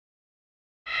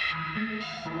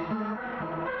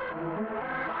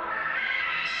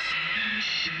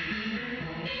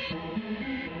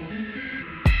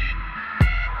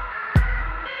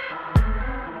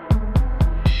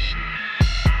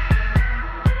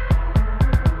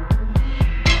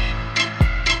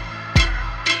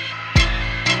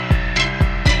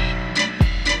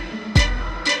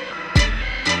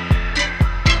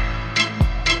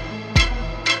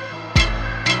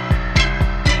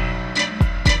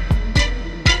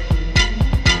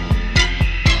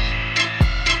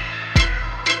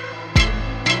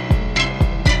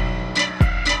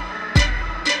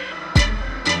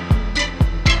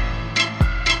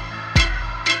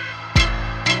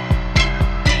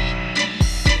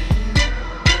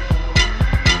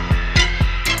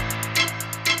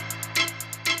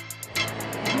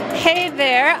Hey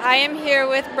there, I am here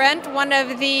with Brent, one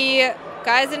of the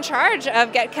guys in charge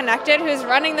of Get Connected, who's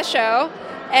running the show,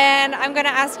 and I'm going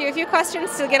to ask you a few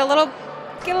questions to get a little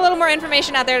more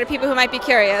information out there to people who might be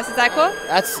curious. Is that cool?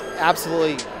 That's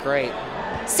absolutely great.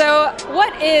 So,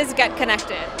 what is Get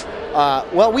Connected?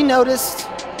 Well, we noticed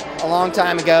a long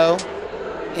time ago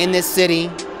in this city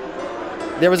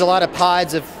there was a lot of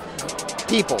pods of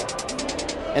people,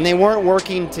 and they weren't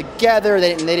working together.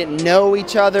 They didn't know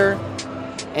each other.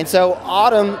 And so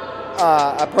Autumn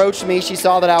approached me. She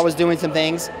saw that I was doing some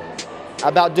things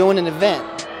about doing an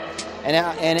event.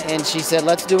 And she said,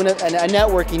 let's do a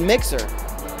networking mixer.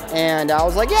 And I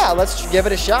was like, yeah, let's give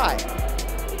it a shot.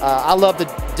 I love to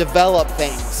develop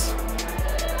things.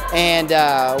 And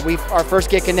our first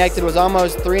Get Connected was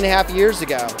almost 3.5 years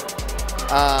ago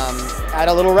at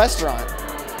a little restaurant.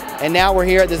 And now we're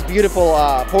here at this beautiful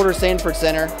Porter Sanford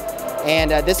Center.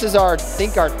 And this is I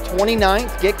think our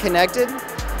 29th Get Connected.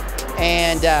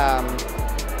 And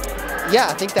yeah,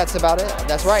 I think that's about it.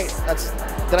 That's right.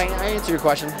 Did I answer your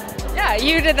question? Yeah,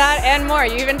 you did that and more.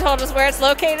 You even told us where it's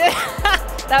located.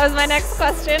 That was my next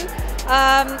question.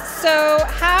 So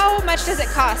how much does it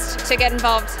cost to get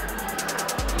involved?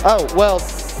 Oh, well,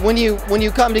 when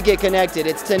you come to Get Connected,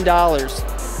 it's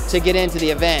 $10 to get into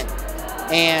the event.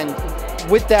 And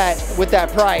with that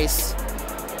price,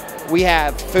 we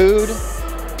have food,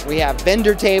 we have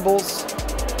vendor tables,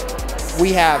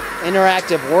 we have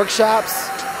interactive workshops,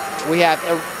 we have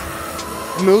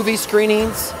movie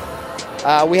screenings,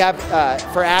 we have,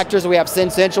 for actors, we have Sin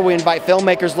Central. We invite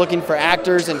filmmakers looking for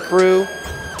actors and crew,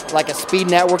 like a speed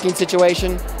networking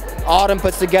situation. Autumn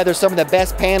puts together some of the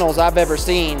best panels I've ever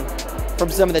seen from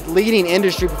some of the leading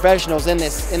industry professionals in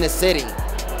this city.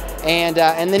 And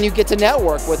then you get to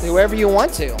network with whoever you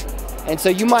want to. And so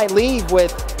you might leave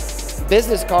with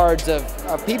business cards of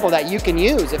people that you can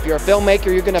use. If you're a filmmaker,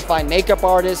 you're going to find makeup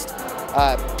artists,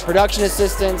 production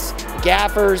assistants,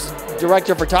 gaffers,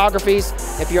 director of photographies.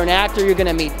 If you're an actor, you're going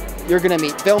to meet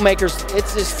filmmakers.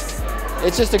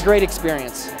 It's just a great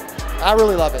experience. I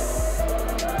really love it.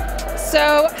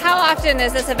 So how often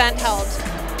is this event held?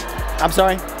 I'm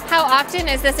sorry? How often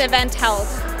is this event held?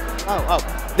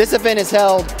 This event is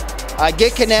held,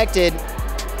 Get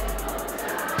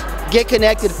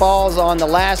Connected falls on the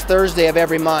last Thursday of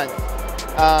every month,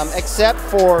 except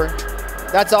for,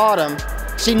 that's Autumn.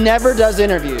 She never does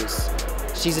interviews.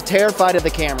 She's terrified of the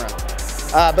camera.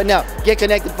 But no, Get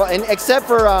Connected, except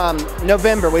for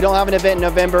November. We don't have an event in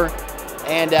November.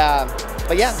 And,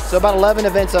 but yeah, so about 11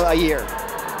 events a year.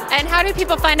 And how do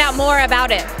people find out more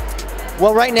about it?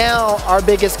 Well, right now, our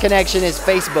biggest connection is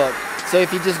Facebook. So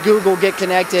if you just Google Get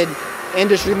Connected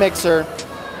Industry Mixer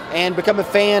and become a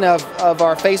fan of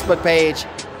our Facebook page,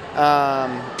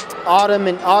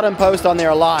 Autumn posts on there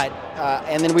a lot.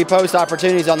 And then we post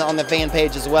opportunities on the fan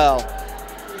page as well.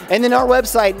 And then our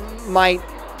website might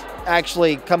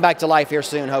actually come back to life here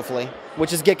soon, hopefully,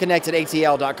 which is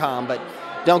getconnectedatl.com, but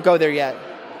don't go there yet.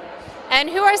 And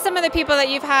who are some of the people that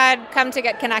you've had come to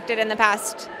Get Connected in the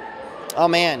past? Oh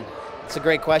man, it's a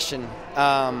great question.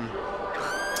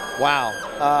 Wow.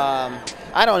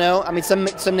 I don't know. I mean,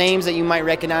 some names that you might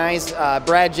recognize.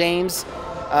 Brad James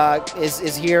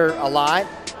is here a lot.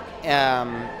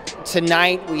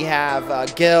 Tonight we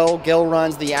have Gil. Gil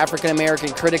runs the African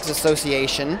American Critics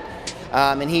Association,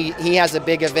 and he has a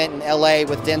big event in LA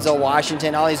with Denzel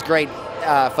Washington, all these great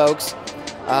folks.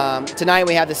 Tonight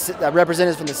we have the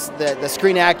representatives from the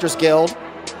Screen Actors Guild.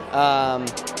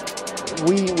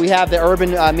 We have the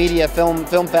Urban Media Film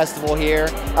Festival here.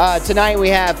 Tonight we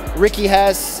have Ricky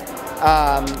Hess.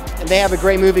 And they have a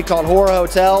great movie called Horror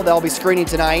Hotel. They'll be screening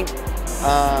tonight.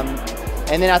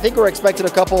 And then I think we're expecting a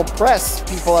couple of press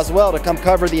people as well to come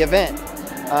cover the event.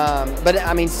 But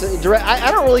I mean, I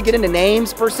don't really get into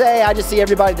names per se. I just see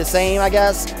everybody the same, I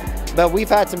guess. But we've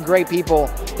had some great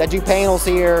people that do panels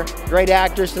here, great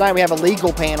actors. Tonight we have a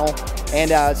legal panel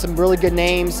and some really good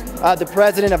names. The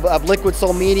president of Liquid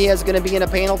Soul Media is going to be in a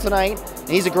panel tonight, and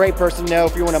he's a great person to know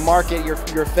if you want to market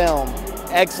your film.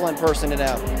 Excellent person to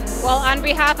know. Well, on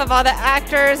behalf of all the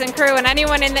actors and crew and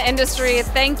anyone in the industry,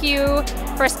 thank you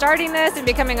for starting this and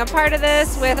becoming a part of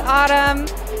this with Autumn.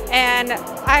 And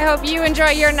I hope you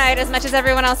enjoy your night as much as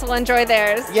everyone else will enjoy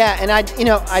theirs. Yeah, and I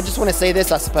just want to say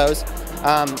this, I suppose.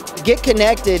 Get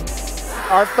Connected,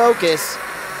 our focus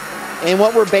and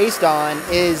what we're based on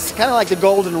is kind of like the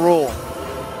golden rule.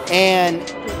 And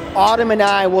Autumn and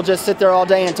I will just sit there all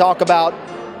day and talk about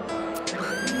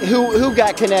who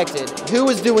got connected, who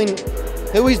is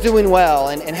doing well,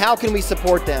 and how can we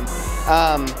support them.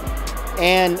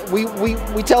 And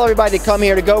we tell everybody to come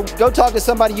here to go talk to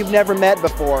somebody you've never met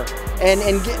before, and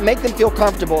make them feel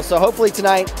comfortable. So hopefully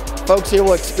tonight, folks here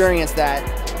will experience that,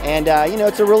 and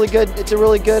it's a really good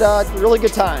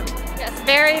time. Yes,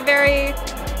 very, very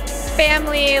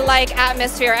family-like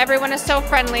atmosphere. Everyone is so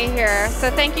friendly here. So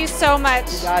thank you so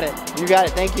much. You got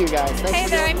it. Thank you, guys. Hey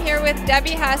there, I'm here with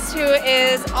Debbie Hess, who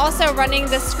is also running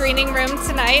the screening room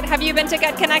tonight. Have you been to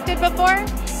Get Connected before?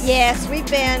 Yes, we've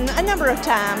been a number of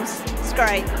times. It's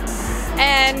great.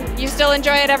 And you still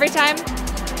enjoy it every time?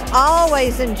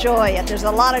 Always enjoy it. There's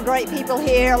a lot of great people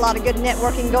here, a lot of good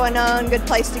networking going on, good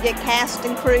place to get cast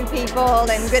and crew people,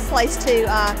 and good place to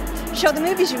show the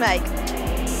movies you make.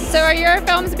 So are your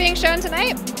films being shown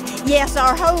tonight? Yes,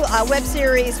 our whole web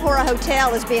series, Horror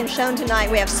Hotel, is being shown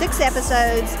tonight. We have 6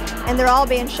 episodes, and they're all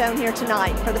being shown here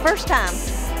tonight for the first time.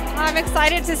 I'm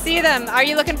excited to see them. Are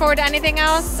you looking forward to anything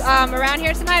else around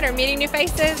here tonight, or meeting new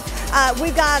faces?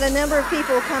 We've got a number of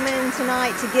people coming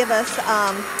tonight to give us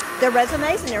their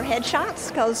resumes and their headshots,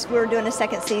 because we're doing a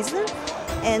 2nd season,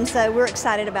 and so we're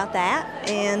excited about that.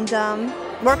 And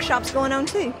workshops going on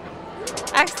too.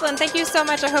 Excellent. Thank you so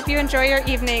much. I hope you enjoy your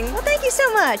evening. Well, thank you so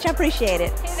much. I appreciate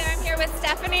it. Hey there, I'm here with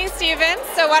Stephanie Stevens.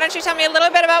 So why don't you tell me a little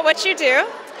bit about what you do?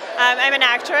 I'm an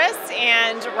actress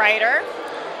and writer,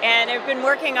 and I've been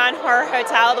working on Horror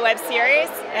Hotel, the web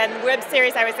series. And the web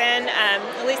series I was in,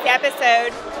 at least the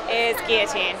episode, is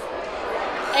Guillotine.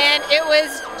 And it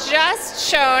was just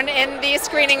shown in the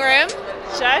screening room.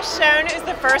 Just shown. It was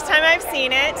the first time I've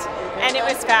seen it, and it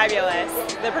was fabulous.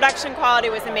 The production quality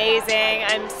was amazing.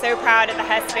 I'm so proud of the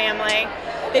Hess family.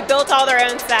 They built all their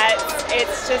own sets.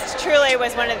 It's just truly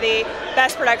was one of the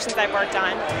best productions I've worked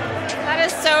on. That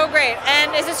is so great.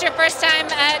 And is this your first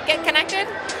time at Get Connected?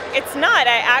 It's not.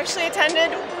 I actually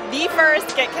attended the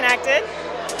first Get Connected.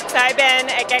 So I've been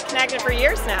at Get Connected for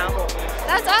years now.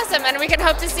 That's awesome, and we can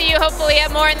hope to see you hopefully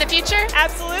at more in the future?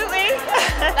 Absolutely.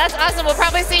 That's awesome. We'll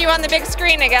probably see you on the big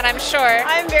screen again, I'm sure.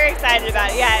 I'm very excited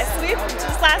about it, yes. We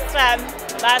just last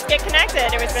Get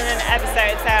Connected, it was in an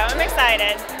episode, so I'm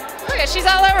excited. Oh yeah, she's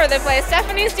all over the place.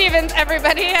 Stephanie Stevens,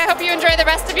 everybody. I hope you enjoy the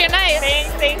rest of your night.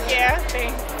 Thank you.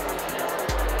 Thanks.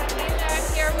 I'm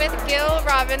here with Gil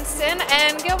Robinson.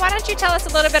 And Gil, why don't you tell us a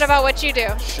little bit about what you do?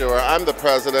 Sure. I'm the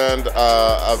president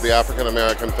of the African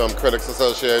American Film Critics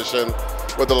Association.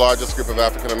 We're the largest group of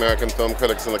African American film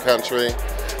critics in the country.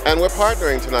 And we're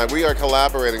partnering tonight. We are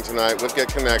collaborating tonight with Get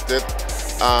Connected.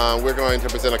 We're going to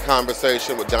present a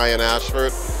conversation with Diane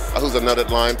Ashford, who's a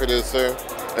noted line producer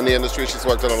in the industry. She's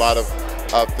worked on a lot of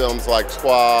films like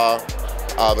Twa,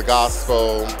 The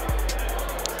Gospel,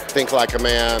 Think Like a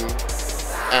Man.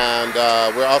 And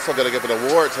we're also going to give an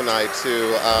award tonight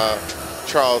to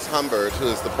Charles Humbert, who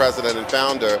is the president and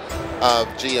founder of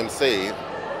GMC.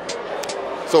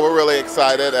 So we're really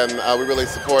excited, and we really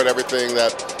support everything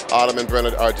that Autumn and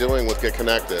Brenna are doing with Get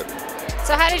Connected.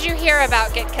 So how did you hear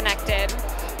about Get Connected?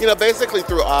 Basically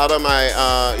through Autumn.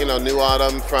 I knew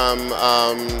Autumn from,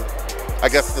 I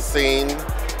guess, the scene,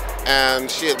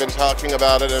 and she had been talking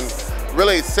about it. And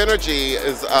really, Synergy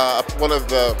is one of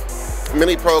the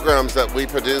many programs that we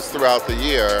produce throughout the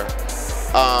year.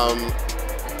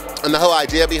 And the whole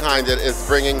idea behind it is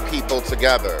bringing people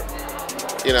together.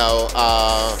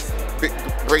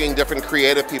 Bringing different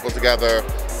creative people together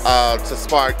to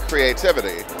spark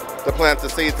creativity, to plant the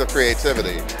seeds of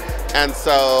creativity. And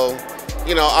so,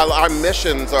 our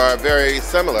missions are very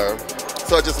similar,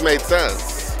 so it just made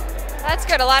sense. That's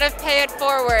good. A lot of pay it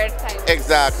forward type.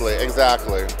 Exactly.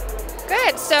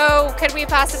 Good. So could we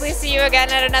possibly see you again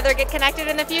at another Get Connected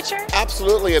in the future?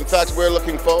 Absolutely. In fact, we're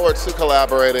looking forward to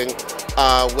collaborating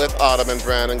with Autumn and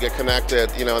Bren and Get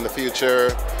Connected, in the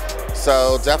future.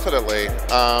 So definitely.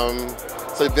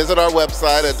 So visit our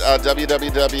website at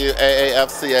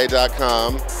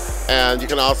www.aafca.com, and you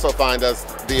can also find us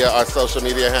via our social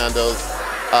media handles.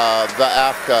 The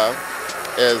AFCA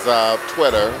is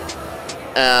Twitter,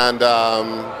 and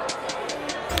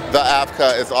The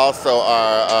APCA is also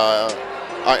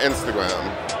our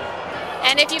Instagram.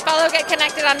 And if you follow Get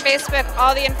Connected on Facebook,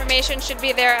 all the information should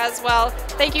be there as well.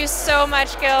 Thank you so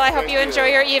much, Gil. I hope you enjoy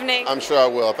your evening. I'm sure I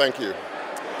will. Thank you.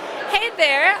 Hey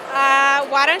there.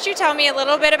 Why don't you tell me a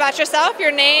little bit about yourself,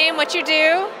 your name, what you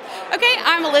do? Okay,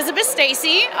 I'm Elizabeth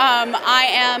Stacy. I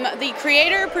am the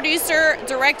creator, producer,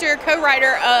 director,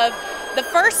 co-writer of the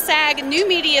first SAG new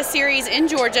media series in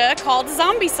Georgia called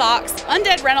Zombie Socks,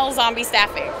 Undead Rental Zombie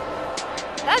Staffing.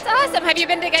 That's awesome. Have you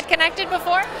been to Get Connected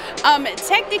before?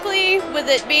 Technically, with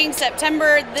it being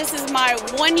September, this is my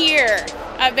 1 year.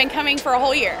 I've been coming for a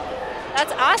whole year.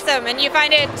 That's awesome. And you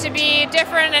find it to be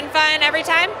different and fun every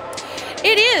time?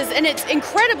 It is, and it's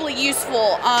incredibly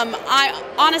useful. I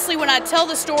honestly, when I tell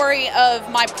the story of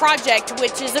my project,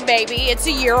 which is a baby, it's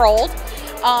a year old,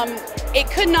 it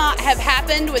could not have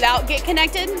happened without Get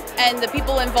Connected and the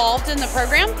people involved in the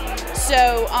program.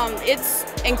 So it's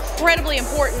incredibly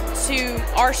important to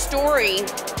our story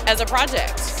as a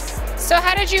project. So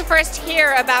how did you first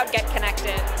hear about Get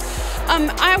Connected?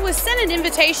 I was sent an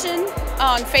invitation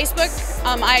on Facebook.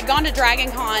 I had gone to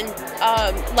Dragon Con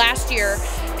last year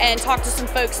and talked to some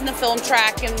folks in the film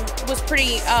track and was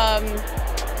pretty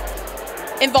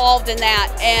involved in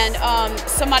that. And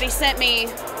somebody sent me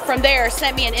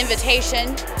an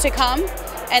invitation to come.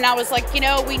 And I was like, you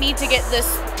know, we need to get this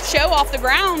show off the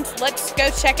ground. Let's go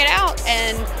check it out.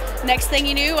 And next thing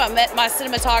you knew, I met my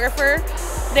cinematographer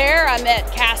there. I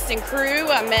met cast and crew.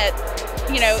 I met,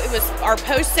 you know, it was our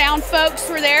post-sound folks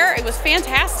were there. It was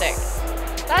fantastic.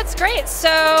 That's great.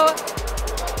 So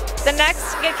the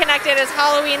next Get Connected is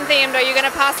Halloween themed. Are you going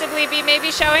to possibly be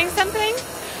maybe showing something?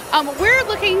 We're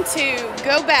looking to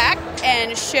go back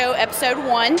and show episode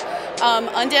 1,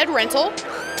 Undead Rental.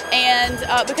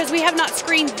 And because we have not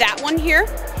screened that one here,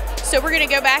 so we're going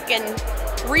to go back and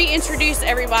reintroduce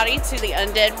everybody to the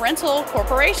Undead Rental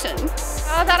Corporation.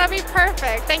 Oh, that'll be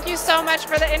perfect. Thank you so much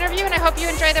for the interview, and I hope you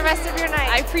enjoy the rest of your night.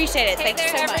 I appreciate it. Hey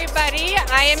Thank you so much. everybody.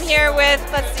 I am here with,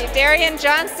 let's see, Darian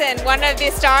Johnson, one of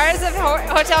the stars of Horror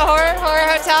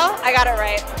Hotel. I got it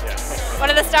right. Yeah. One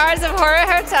of the stars of Horror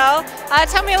Hotel.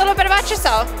 Tell me a little bit about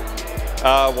yourself.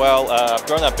 I've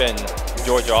grown up in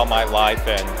Georgia all my life,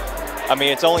 and I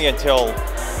mean, it's only until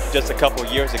just a couple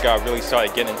years ago I really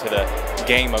started getting into the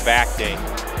game of acting,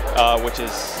 which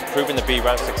has proven to be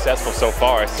rather successful so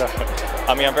far. So,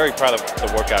 I mean, I'm very proud of the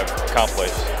work I've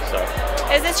accomplished. So.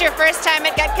 Is this your first time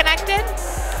at Get Connected?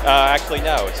 Actually,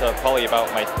 no. It's probably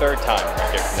about my 3rd time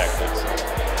at Get Connected. So.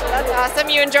 That's awesome.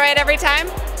 You enjoy it every time?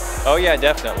 Oh yeah,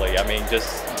 definitely. I mean,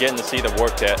 just getting to see the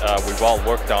work that we've all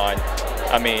worked on.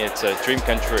 I mean, it's a dream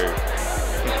come true.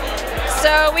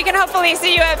 So we can hopefully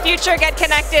see you at future Get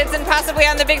Connecteds and possibly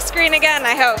on the big screen again,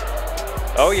 I hope.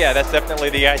 Oh yeah, that's definitely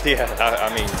the idea.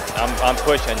 I mean, I'm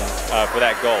pushing for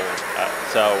that goal.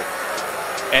 So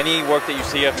any work that you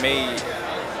see of me,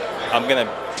 I'm going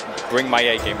to bring my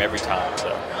A game every time. So.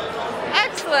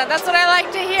 Excellent, that's what I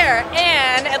like to hear.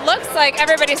 And it looks like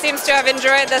everybody seems to have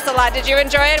enjoyed this a lot. Did you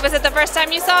enjoy it? Was it the first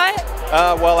time you saw it?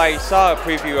 Well, I saw a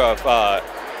preview of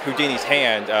Houdini's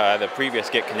Hand, the previous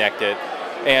Get Connected.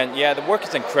 And yeah, the work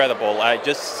is incredible.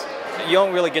 You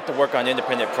don't really get to work on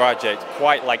independent projects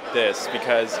quite like this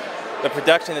because the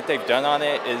production that they've done on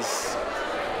it is,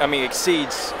 I mean,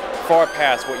 exceeds far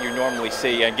past what you normally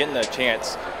see. And getting a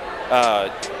chance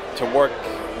to work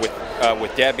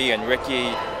with Debbie and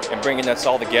Ricky and bringing us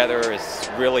all together is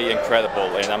really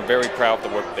incredible. And I'm very proud of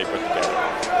the work that they put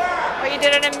together. Well, you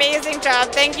did an amazing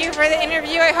job. Thank you for the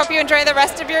interview. I hope you enjoy the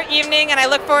rest of your evening, and I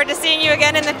look forward to seeing you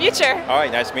again in the future. All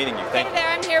right, nice meeting you. Thank you. There,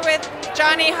 I'm here with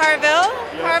Johnny Harville.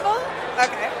 Yes. Harville?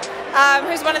 Okay.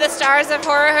 Who's one of the stars of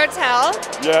Horror Hotel.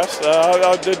 Yes,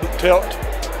 I did the tilt.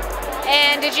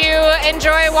 And did you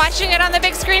enjoy watching it on the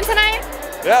big screen tonight?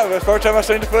 Yeah, it was the first time I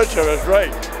seen the footage of it. It was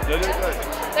great. They did great.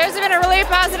 There's been a really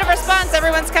positive response.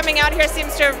 Everyone's coming out here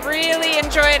seems to have really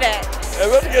enjoyed it. It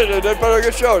was good. They put on a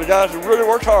good show. The guys really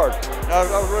worked hard. I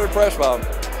was really impressed by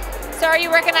them. So are you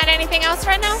working on anything else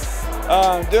right now?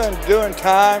 Doing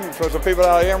time for some people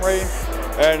out of Emory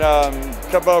and a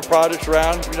couple other projects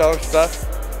around, you know, stuff.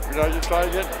 You know, just try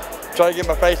to get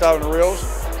my face out on the reels.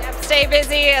 Yep, stay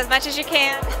busy as much as you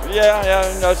can. Yeah,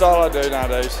 that's all I do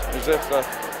nowadays. Is just,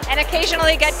 and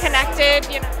occasionally Get Connected,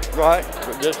 you know. Right,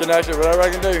 just connected, whatever I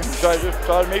can do. Try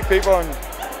to meet people, and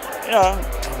you know,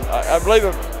 I believe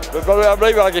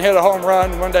I can hit a home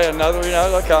run one day or another. You know,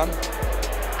 they'll come.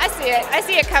 I see it. I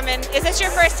see it coming. Is this your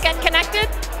first Get Connected?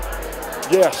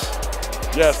 Yes.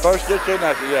 First Get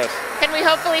Connected. Yes. Can we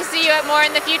hopefully see you at more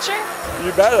in the future?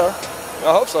 You better.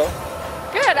 I hope so.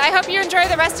 Good. I hope you enjoy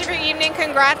the rest of your evening.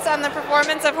 Congrats on the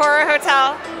performance of Horror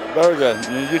Hotel. Very good.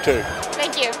 You too.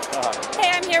 Thank you. you. Hey,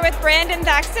 I'm here with Brandon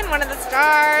Daxton, one of the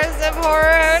stars of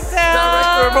Horror Hotel.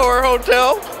 Director of Horror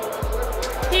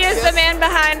Hotel. He is the man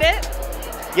behind it.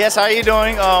 Yes, how are you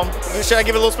doing? Should I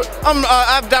give it a little?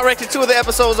 I've directed 2 of the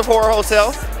episodes of Horror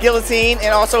Hotel, Guillotine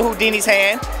and also Houdini's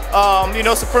Hand. You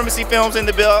know, Supremacy Films in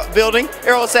the building.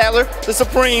 Errol Sadler, the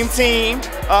Supreme team.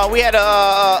 We had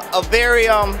a very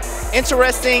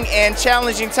interesting and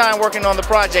challenging time working on the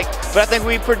project, but I think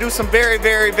we produced some very,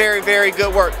 very, very, very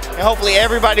good work, and hopefully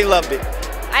everybody loved it.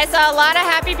 I saw a lot of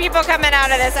happy people coming out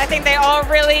of this. I think they all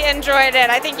really enjoyed it.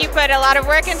 I think you put a lot of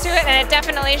work into it, and it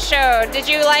definitely showed. Did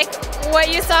you like what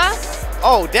you saw?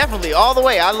 Oh, definitely, all the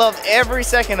way. I loved every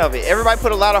second of it. Everybody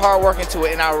put a lot of hard work into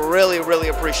it, and I really, really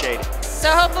appreciate it. So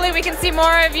hopefully we can see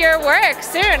more of your work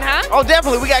soon, huh? Oh,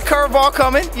 definitely. We got Curveball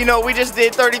coming. You know, we just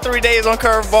did 33 days on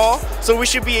Curveball, so we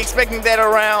should be expecting that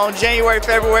around January,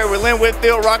 February with Lynn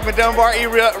Whitfield, Rockman Dunbar, E.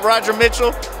 Roger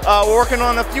Mitchell. We're working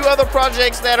on a few other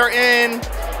projects that are in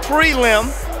prelim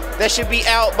that should be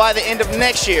out by the end of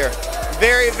next year.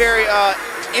 Very, very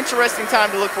interesting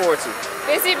time to look forward to.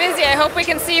 Busy, busy. I hope we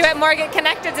can see you at more Get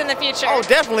Connected in the future. Oh,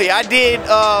 definitely. I did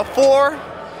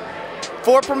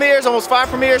four premieres, almost 5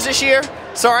 premieres this year.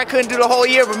 Sorry I couldn't do the whole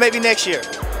year, but maybe next year.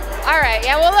 All right,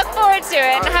 yeah, we'll look forward to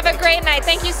it, and have a great night.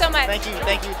 Thank you so much. Thank you,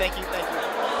 thank you, thank you, thank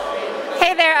you.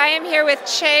 Hey there, I am here with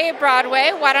Che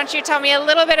Broadway. Why don't you tell me a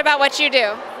little bit about what you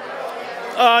do?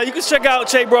 You can check out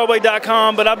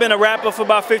CheBroadway.com, but I've been a rapper for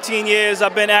about 15 years.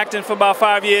 I've been acting for about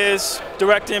 5 years,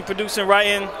 directing, producing,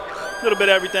 writing, a little bit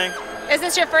of everything. Is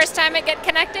this your first time at Get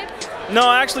Connected? No,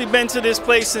 I actually been to this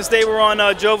place since they were on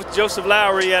Joseph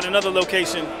Lowry at another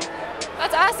location.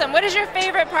 That's awesome. What is your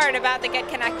favorite part about the Get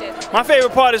Connected? My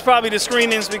favorite part is probably the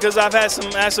screenings, because I've had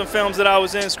some films that I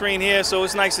was in screen here, so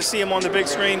it's nice to see them on the big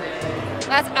screen.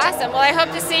 That's awesome. Well, I hope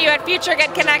to see you at future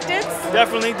Get Connected.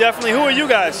 Definitely, definitely. Who are you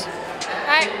guys?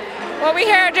 Well, we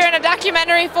here are doing a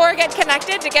documentary for Get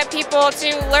Connected to get people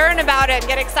to learn about it and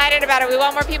get excited about it. We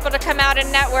want more people to come out and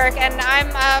network, and I'm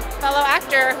a fellow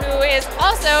actor who is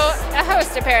also a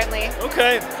host, apparently.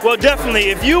 Okay, well, definitely.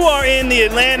 If you are in the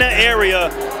Atlanta area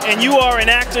and you are an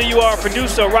actor, you are a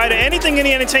producer, a writer, anything in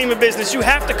the entertainment business, you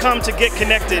have to come to Get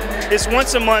Connected. It's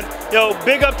once a month. Yo,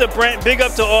 big up to Brent, big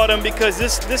up to Autumn, because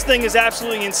this thing is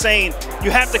absolutely insane. You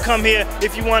have to come here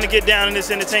if you want to get down in this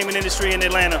entertainment industry in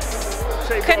Atlanta.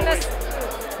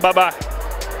 Bye-bye.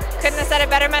 Couldn't have said it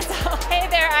better myself. Hey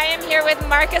there, I am here with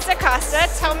Marcus Acosta.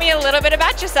 Tell me a little bit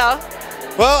about yourself.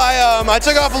 Well, I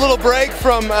took off a little break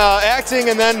from acting,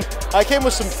 and then I came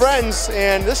with some friends,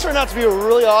 and this turned out to be a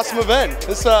really awesome event.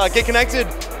 This Get Connected,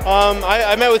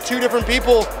 I met with 2 different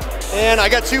people, and I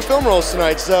got 2 film roles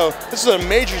tonight, so this is a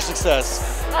major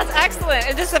success. That's excellent.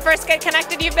 Is this the first Get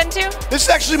Connected you've been to? This is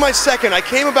actually my second. I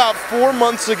came about 4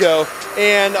 months ago,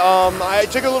 and I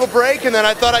took a little break, and then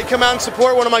I thought I'd come out and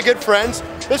support one of my good friends.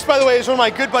 This, by the way, is one of my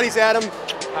good buddies, Adam.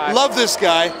 Hi. Love this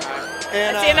guy.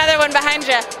 And, I see another one behind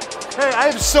you. Hey, I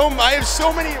have so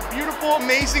many beautiful,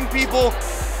 amazing people,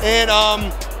 and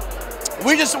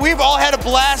we've all had a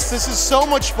blast. This is so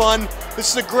much fun. This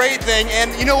is a great thing,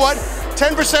 and you know what?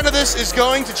 10% of this is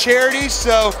going to charity,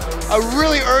 so I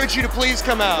really urge you to please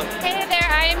come out. Hey there,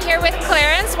 I am here with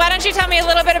Clarence. Why don't you tell me a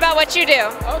little bit about what you do?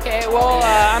 Okay, well,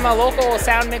 I'm a local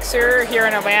sound mixer here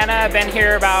in Atlanta. I've been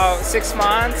here about 6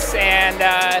 months, and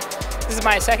this is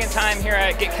my second time here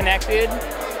at Get Connected.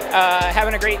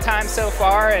 Having a great time so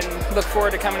far, and look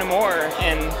forward to coming to more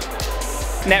and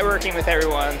networking with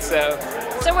everyone. So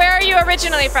where are you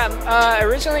originally from?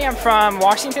 Originally I'm from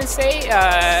Washington State,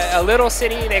 a little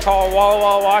city they call Walla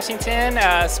Walla, Washington,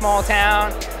 a small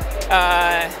town,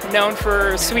 known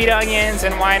for sweet onions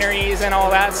and wineries and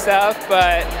all that stuff,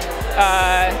 but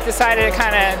decided to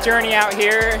kind of journey out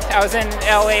here. I was in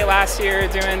LA last year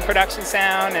doing production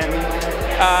sound, and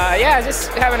yeah, just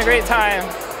having a great time,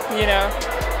 you know.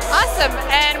 Awesome,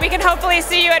 and we can hopefully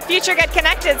see you at future Get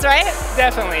Connecteds, right?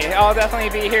 Definitely, I'll definitely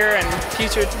be here in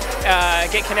future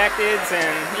Get Connecteds,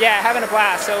 and yeah, having a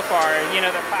blast so far. You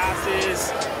know, the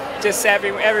classes, just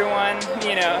everyone,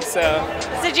 you know, so.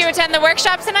 Did you attend the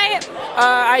workshop tonight?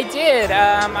 I did.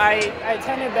 I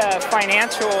attended the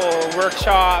financial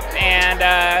workshop and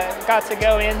got to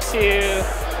go into,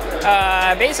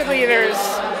 basically there's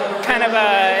kind of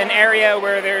an area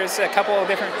where there's a couple of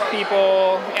different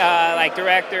people, like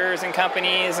directors and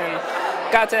companies, and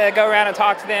got to go around and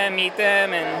talk to them, meet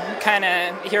them, and kind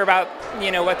of hear about,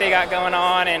 you know, what they got going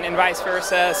on, and vice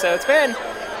versa. So it's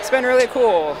been really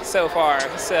cool so far.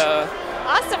 So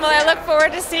awesome. Well, I look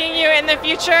forward to seeing you in the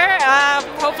future.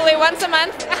 Hopefully once a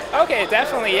month. Okay,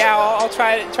 definitely. Yeah, I'll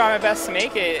try my best to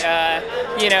make it.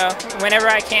 You know, whenever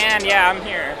I can. Yeah, I'm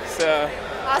here. So.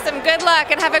 Awesome. Good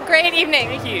luck and have a great evening.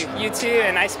 Thank you. You too,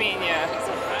 and nice meeting you.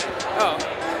 Oh,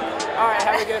 all right.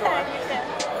 Have a good one.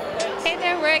 Hey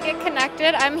there, we're at Get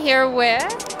Connected. I'm here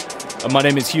with... My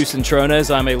name is Houston Trones.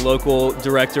 I'm a local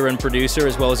director and producer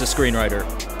as well as a screenwriter.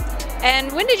 And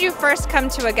when did you first come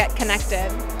to a Get Connected?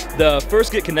 The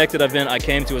first Get Connected event I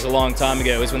came to was a long time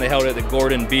ago. It was when they held it at the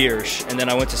Gordon Biersch, and then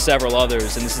I went to several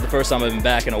others, and this is the first time I've been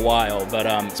back in a while, but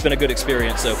it's been a good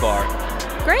experience so far.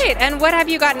 Great, and what have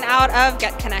you gotten out of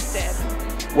Get Connected?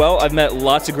 Well, I've met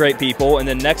lots of great people, and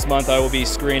then next month I will be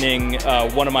screening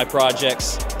one of my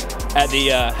projects at the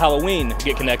Halloween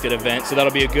Get Connected event, so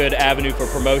that'll be a good avenue for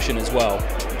promotion as well.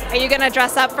 Are you going to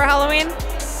dress up for Halloween?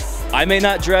 I may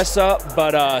not dress up,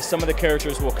 but some of the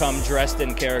characters will come dressed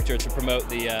in character to promote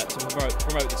the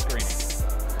screening.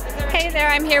 Hey there,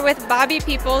 I'm here with Bobby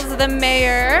Peoples, the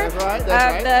mayor of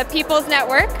the Peoples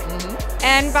Network.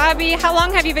 And Bobby, how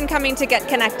long have you been coming to Get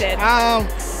Connected?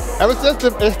 Ever since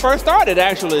it first started,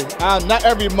 actually. Not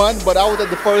every month, but I was at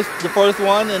the first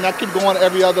one, and I keep going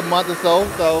every other month or so.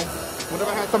 So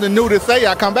whenever I have something new to say,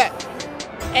 I come back.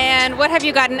 And what have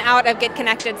you gotten out of Get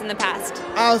Connecteds in the past?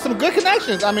 Some good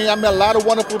connections. I mean, I met a lot of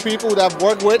wonderful people that I've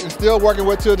worked with and still working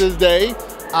with to this day.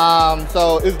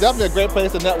 So it's definitely a great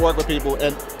place to network with people.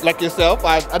 And like yourself,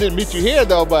 I didn't meet you here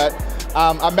though, but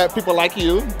I met people like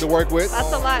you to work with.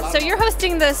 That's a lot. So you're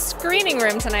hosting the screening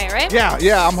room tonight, right?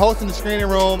 Yeah, I'm hosting the screening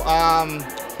room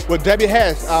with Debbie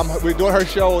Hess. We're doing her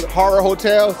show, Horror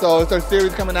Hotel, so it's her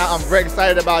series coming out. I'm very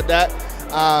excited about that.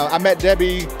 I met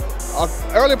Debbie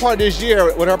early part of this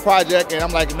year with her project, and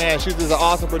I'm like, man, she's just an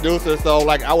awesome producer. So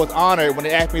like, I was honored when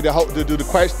they asked me to do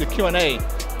the Q&A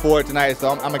for it tonight. So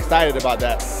I'm excited about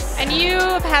that. And you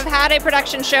have had a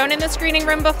production shown in the screening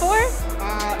room before?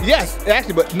 Yes,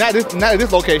 actually, but not at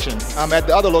this location. At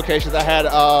the other locations, I had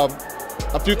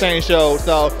a few things showed.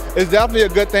 So it's definitely a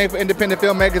good thing for independent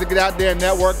filmmakers to get out there and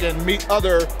network and meet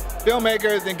other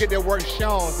filmmakers and get their work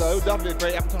shown. So it was definitely a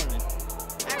great opportunity.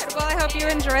 Well, I hope you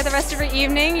enjoy the rest of your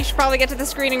evening. You should probably get to the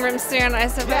screening room soon, I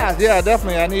suppose. Yeah,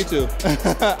 definitely. I need to. All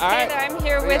right. Hey there, I'm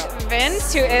here with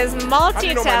Vince, who is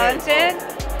multi-talented.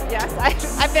 Yes,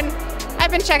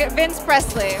 I've been checking. Vince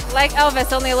Presley, like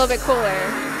Elvis, only a little bit cooler.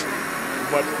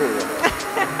 Much cooler.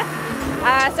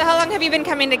 So how long have you been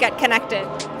coming to Get Connected?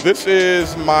 This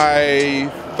is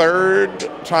my third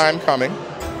time coming.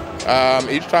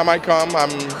 Each time I come,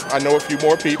 I know a few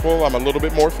more people. I'm a little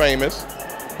bit more famous.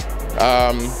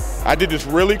 I did this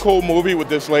really cool movie with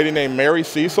this lady named Mary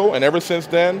Cecil, and ever since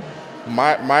then,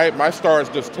 my star has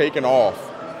just taken off.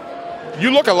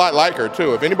 You look a lot like her,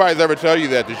 too. If anybody's ever tell you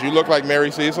that you look like Mary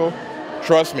Cecil,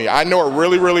 trust me, I know her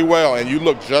really, really well, and you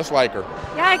look just like her.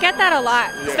 Yeah, I get that a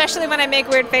lot, especially when I make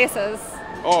weird faces.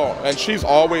 Oh, and she's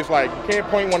always like, you can't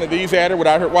point one of these at her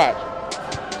without her, watch.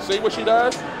 See what she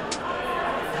does?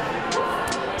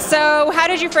 So how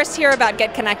did you first hear about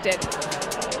Get Connected?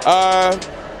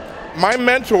 My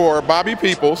mentor, Bobby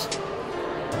Peoples,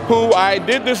 who I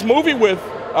did this movie with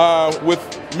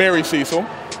Mary Cecil,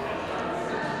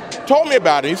 told me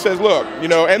about it. He says, look,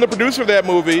 and the producer of that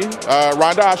movie,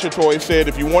 Rhonda Ashatoy, said,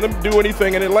 if you want to do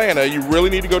anything in Atlanta, you really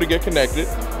need to go to Get Connected.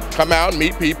 Come out and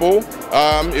meet people.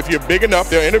 If you're big enough,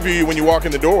 they'll interview you when you walk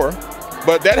in the door.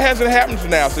 But that hasn't happened to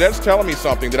now, so that's telling me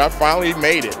something, that I finally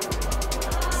made it.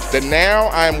 That now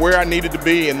I'm where I needed to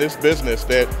be in this business,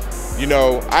 that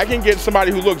I can get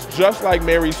somebody who looks just like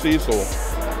Mary Cecil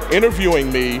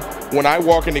interviewing me when I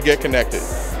walk in to Get Connected.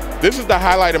 This is the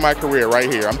highlight of my career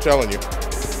right here, I'm telling you.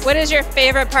 What is your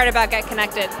favorite part about Get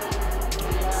Connected?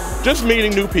 Just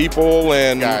meeting new people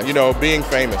and, being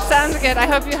famous. Sounds good. I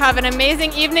hope you have an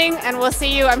amazing evening, and we'll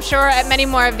see you, I'm sure, at many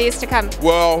more of these to come.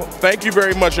 Well, thank you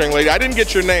very much, young lady. I didn't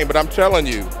get your name, but I'm telling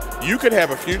you, you could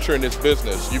have a future in this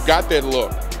business. You've got that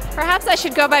look. Perhaps I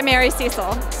should go by Mary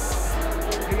Cecil.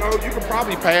 You can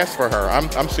probably pass for her.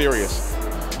 I'm serious.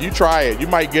 You try it. You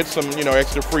might get some,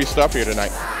 extra free stuff here tonight.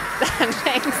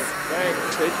 Thanks.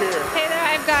 Thanks. Take care. Hey there,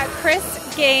 I've got Chris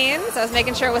Gaines. I was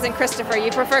making sure it wasn't Christopher. You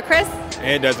prefer Chris?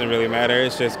 It doesn't really matter.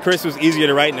 It's just Chris was easier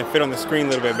to write and it fit on the screen a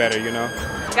little bit better,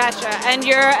 Gotcha. And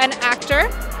you're an actor?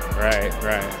 Right.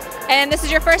 And this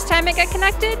is your first time at Get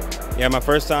Connected? Yeah, my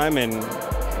first time, and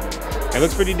it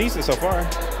looks pretty decent so far.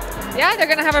 Yeah, they're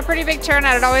going to have a pretty big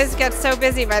turnout. It always gets so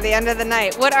busy by the end of the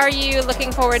night. What are you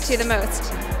looking forward to the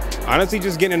most? Honestly,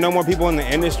 just getting to know more people in the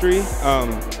industry.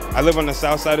 I live on the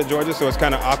south side of Georgia, so it's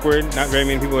kind of awkward. Not very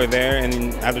many people are there,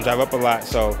 and I have to drive up a lot.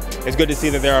 So it's good to see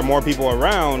that there are more people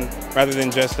around rather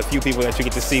than just a few people that you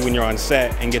get to see when you're on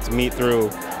set and get to meet through,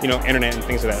 internet and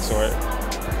things of that sort.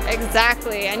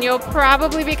 Exactly, and you'll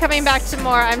probably be coming back to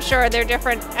more. I'm sure they're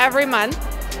different every month.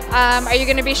 Are you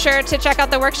going to be sure to check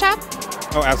out the workshop?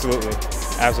 Oh, absolutely.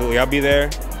 Absolutely. I'll be there.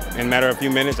 in a matter of a few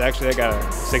minutes. Actually, I got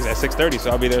at 6:30,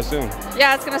 so I'll be there soon.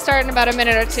 Yeah, it's going to start in about a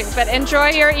minute or two. But enjoy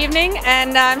your evening,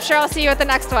 and I'm sure I'll see you at the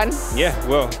next one. Yeah,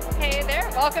 will. Hey there,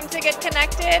 welcome to Get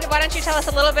Connected. Why don't you tell us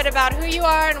a little bit about who you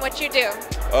are and what you do?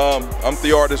 I'm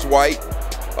Theardis White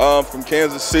from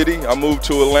Kansas City. I moved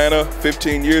to Atlanta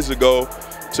 15 years ago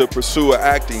to pursue an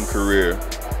acting career.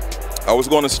 I was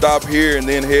going to stop here and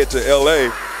then head to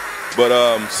LA,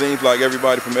 but seems like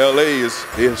everybody from LA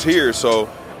is here. So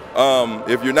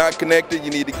if you're not connected,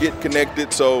 you need to get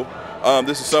connected. So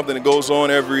this is something that goes on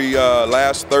every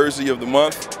last Thursday of the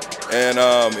month. And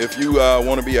if you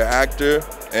want to be an actor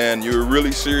and you're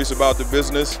really serious about the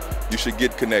business, you should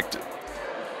get connected.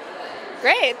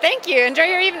 Great, thank you. Enjoy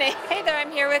your evening. Hey there,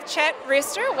 I'm here with Chet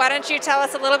Brewster. Why don't you tell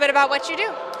us a little bit about what you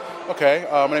do? Okay,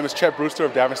 my name is Chet Brewster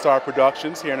of Davinstar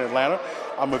Productions here in Atlanta.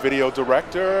 I'm a video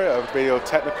director, a video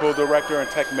technical director, and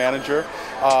tech manager.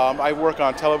 I work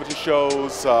on television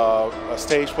shows,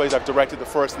 stage plays. I've directed the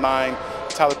first 9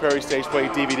 Tyler Perry stage play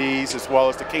DVDs, as well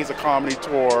as the Kings of Comedy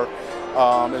tour,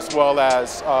 as well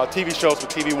as TV shows for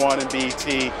TV1 and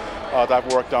BET that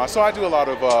I've worked on. So I do a lot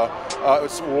of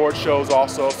award shows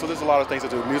also. So there's a lot of things I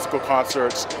do: musical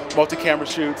concerts, multi-camera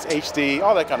shoots, HD,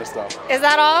 all that kind of stuff. Is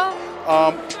that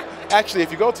all? Actually,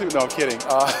 if you go to, no, I'm kidding.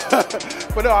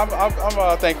 But no,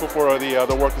 I'm thankful for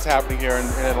the work that's happening here in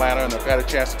Atlanta, and I've had a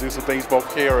chance to do some things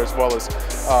both here as well as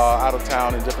out of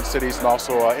town in different cities, and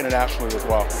also internationally as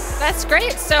well. That's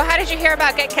great. So how did you hear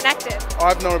about Get Connected?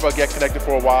 I've known about Get Connected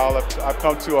for a while. I've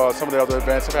come to some of the other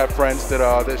events. I've had friends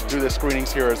that do their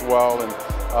screenings here as well, and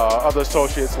other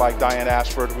associates like Diane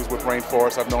Ashford, who's with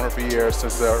Rainforest. I've known her for years,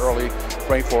 since the early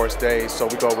Rainforest days, so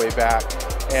we go way back.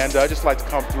 And I just like to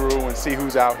come through and see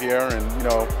who's out here, and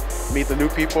meet the new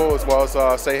people, as well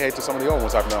as say hey to some of the old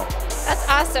ones I've known. That's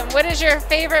awesome. What is your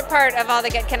favorite part of all the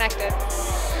Get Connected?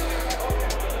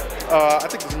 I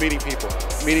think it's meeting people,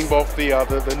 meeting both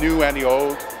the new and the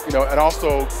old, and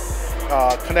also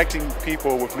connecting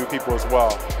people with new people as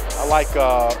well. I like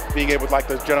being able, like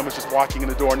the gentleman just walking in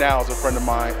the door now is a friend of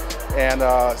mine, and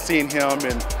seeing him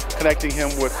and connecting him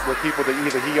with people that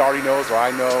either he already knows or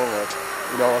I know, or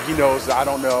he knows that I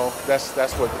don't know.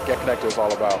 That's what Get Connected is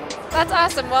all about. That's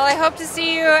awesome. Well, I hope to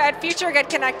see you at future Get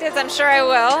Connected. I'm sure I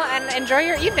will, and enjoy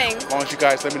your evening. As long as you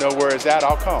guys let me know where it's at,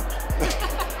 I'll come.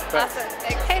 Awesome.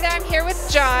 Hey there, I'm here with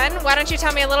John. Why don't you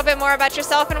tell me a little bit more about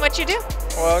yourself and what you do?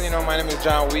 Well, my name is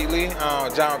John Wheatley.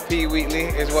 John P. Wheatley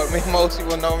is what most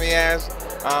people know me as.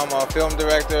 I'm a film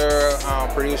director,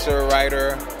 producer,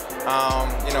 writer,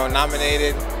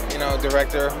 nominated,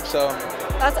 director. So.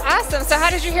 That's awesome. So how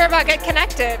did you hear about Get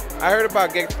Connected? I heard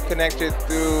about Get Connected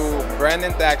through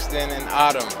Brandon Thaxton and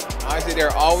Autumn. Obviously,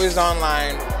 they're always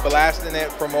online, blasting it,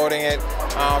 promoting it.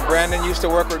 Brandon used to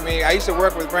work with me. I used to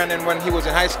work with Brandon when he was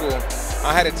in high school.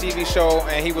 I had a TV show,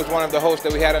 and he was one of the hosts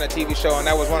that we had on a TV show, and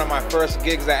that was one of my first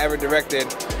gigs I ever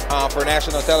directed for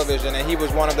national television, and he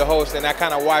was one of the hosts, and I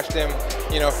kind of watched him,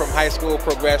 from high school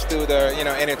progress through the,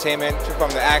 entertainment,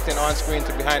 from the acting on screen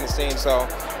to behind the scenes. So,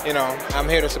 I'm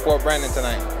here to support Brandon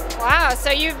tonight. Wow, so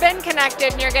you've been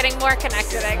connected and you're getting more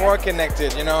connected, I guess. More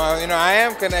connected, I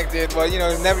am connected, but you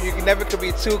never could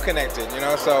be too connected,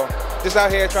 so just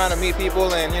out here trying to meet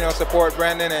people and support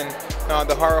Brandon and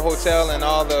the Horror Hotel and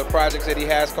all the projects that he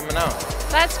has coming out.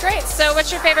 That's great. So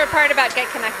what's your favorite part about Get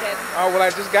Connected? Oh, well, I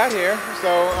just got here,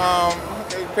 so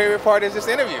the favorite part is this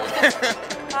interview.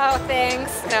 Oh,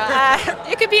 thanks. No,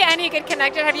 it could be any Get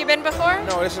Connected. Have you been before?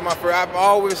 No, this is my first. I've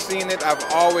always seen it. I've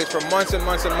always, for months and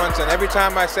months and months, and every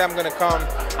time I say I'm going to come,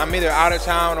 I'm either out of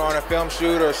town or on a film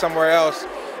shoot or somewhere else.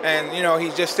 And,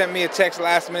 he just sent me a text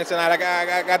last minute tonight.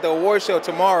 I got the award show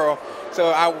tomorrow, so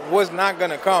I was not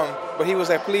going to come. But he was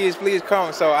like, please, please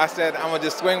come. So I said, I'm going to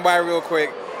just swing by real quick,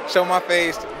 show my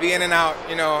face, be in and out,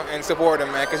 and support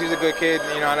him, man, because he's a good kid,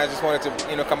 and I just wanted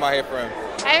to, come out here for him.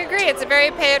 I agree. It's a very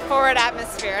pay-it-forward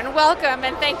atmosphere. And welcome,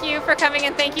 and thank you for coming,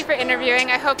 and thank you for interviewing.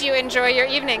 I hope you enjoy your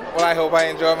evening. Well, I hope I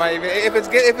enjoy my evening. If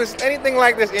it's anything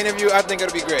like this interview, I think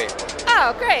it'll be great.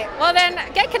 Oh, great. Well, then,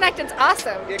 Get Connected's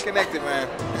awesome. Get connected, man.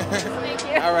 Thank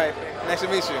you. All right. Nice to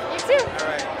meet you. You too. All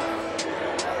right.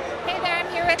 Hey there, I'm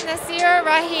here with Nasir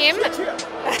Rahim.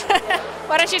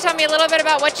 Why don't you tell me a little bit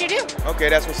about what you do? Okay,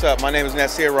 that's what's up. My name is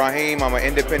Nasir Rahim. I'm an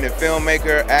independent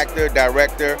filmmaker, actor,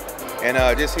 director, and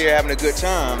just here having a good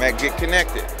time at Get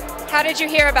Connected. How did you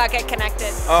hear about Get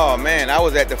Connected? Oh man, I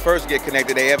was at the first Get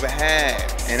Connected they ever had,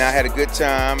 and I had a good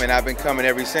time, and I've been coming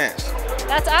ever since.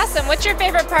 That's awesome. What's your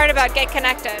favorite part about Get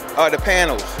Connected? The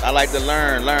panels. I like to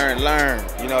learn.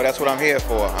 You know, that's what I'm here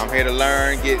for. I'm here to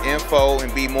learn, get info,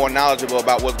 and be more knowledgeable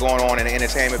about what's going on in the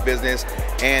entertainment business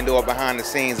and or behind the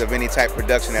scenes of any type of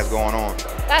production that's going on.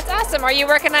 That's awesome. Are you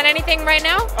working on anything right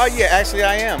now? Oh yeah, actually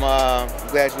I am. I'm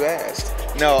glad you asked.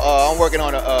 No, I'm working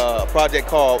on a project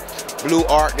called Blue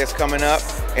Art that's coming up,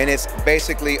 and it's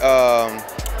basically let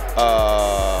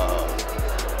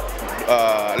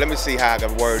me see how I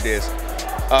can word this.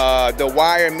 The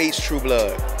Wire meets True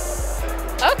Blood.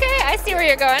 Okay, I see where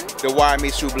you're going. The Wire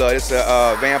meets True Blood. It's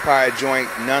a vampire joint,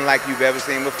 none like you've ever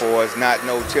seen before. It's not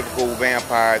no typical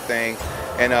vampire thing,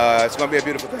 and it's gonna be a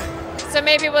beautiful thing. So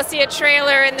maybe we'll see a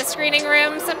trailer in the screening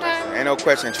room sometime? Ain't no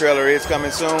question. Trailer is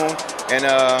coming soon, and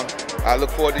I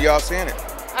look forward to y'all seeing it.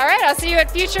 All right, I'll see you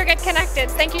at Future Get Connected.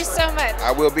 Thank you so much.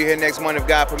 I will be here next month if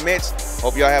God permits.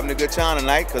 Hope y'all having a good time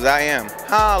tonight, because I am.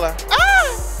 Holla.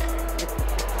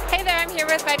 Hey there, I'm here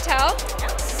with Vitel.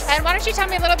 And why don't you tell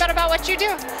me a little bit about what you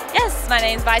do? Yes, my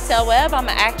name's Vitel Webb. I'm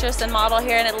an actress and model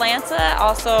here in Atlanta. I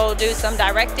also do some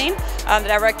directing. I'm the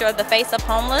director of The Face of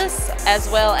Homeless, as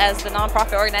well as the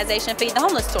nonprofit organization Feed the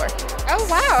Homeless Tour. Oh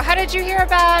wow, how did you hear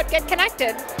about Get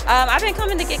Connected? I've been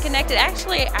coming to Get Connected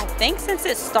actually, I think since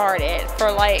it started for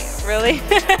like, really?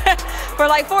 For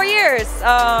like 4 years.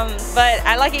 But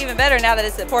I like it even better now that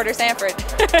it's at Porter Sanford,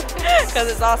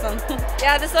 because it's awesome.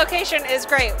 Yeah, this location is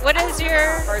great. What is your...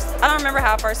 I don't remember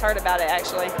how I first heard about it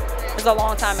actually. It was a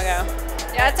long time ago.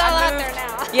 Yeah, it's all out there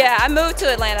now. Yeah, I moved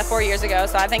to Atlanta 4 years ago,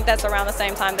 so I think that's around the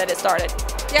same time that it started.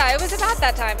 Yeah, it was about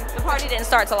that time. The party didn't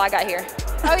start till I got here.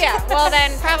 Oh yeah, well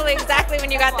then probably exactly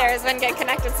when you got there is when Get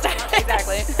Connected started.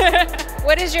 Exactly.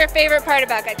 What is your favorite part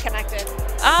about Get Connected?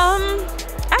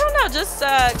 I don't know, just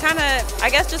kind of, I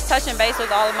guess just touching base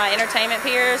with all of my entertainment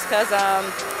peers, because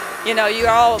you know, you're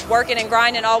all working and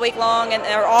grinding all week long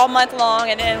or all month long,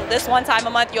 and then this one time a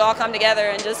month you all come together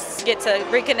and just get to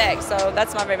reconnect. So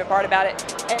that's my favorite part about it.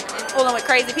 And fooling with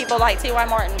crazy people like T.Y.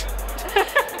 Martin.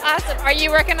 Awesome. Are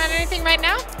you working on anything right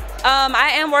now? I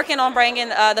am working on bringing,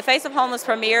 The Face of Homeless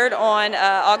premiered on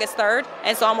August 3rd,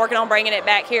 and so I'm working on bringing it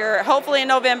back here, hopefully in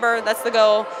November, that's the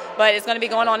goal, but it's going to be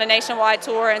going on a nationwide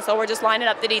tour, and so we're just lining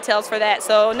up the details for that,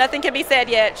 so nothing can be said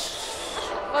yet.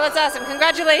 Well, that's awesome.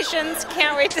 Congratulations.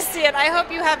 Can't wait to see it. I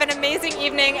hope you have an amazing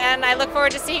evening, and I look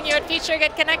forward to seeing you at Future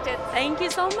Get Connected. Thank you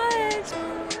so much.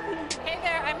 Hey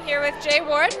there, I'm here with Jay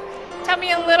Ward. Tell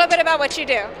me a little bit about what you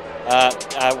do.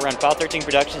 I run File 13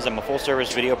 Productions. I'm a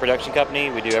full-service video production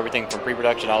company. We do everything from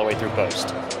pre-production all the way through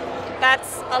post.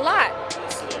 That's a lot.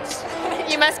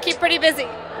 You must keep pretty busy.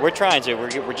 We're trying to.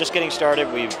 We're just getting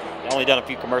started. We've only done a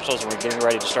few commercials, and we're getting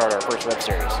ready to start our first web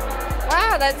series.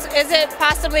 Wow, is it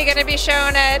possibly going to be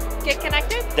shown at Get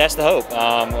Connected? That's the hope.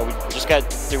 We just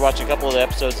got through watching a couple of the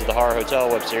episodes of the Horror Hotel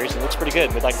web series. It looks pretty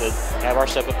good. We'd like to have our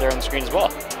stuff up there on the screen as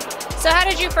well. So how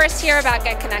did you first hear about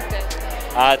Get Connected?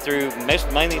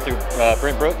 Mainly through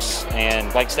Brent Brooks and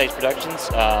Blank Stage Productions.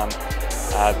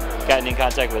 I've gotten in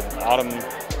contact with Autumn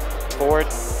Ford.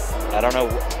 I don't know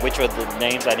which of the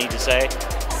names I need to say.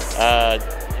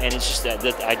 And it's just that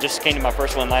I just came to my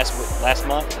first one last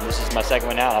month, and this is my second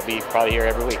one now. I'll be probably here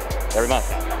every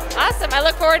month. Awesome. I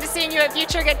look forward to seeing you at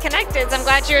Future Get Connected. I'm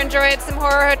glad you enjoyed some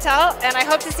Horror Hotel, and I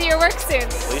hope to see your work soon.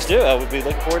 Please do. I would be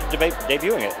looking forward to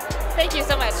debuting it. Thank you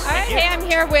so much. All right, hey, I'm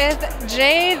here with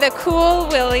Jay the Cool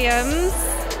Williams,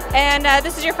 and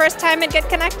this is your first time at Get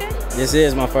Connected? This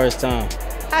is my first time.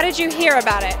 How did you hear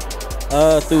about it?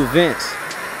 Through Vince,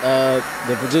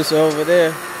 the producer over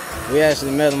there. We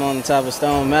actually met him on the top of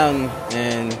Stone Mountain,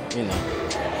 and you know.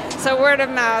 So word of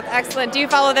mouth, excellent. Do you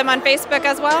follow them on Facebook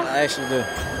as well? I actually do.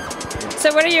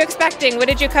 So what are you expecting? What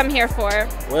did you come here for?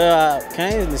 Well, I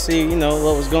came to see, you know,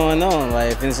 what was going on.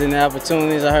 Like, if it's any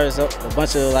opportunities, I heard a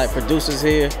bunch of like producers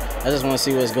here. I just want to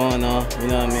see what's going on. You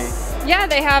know what I mean? Yeah,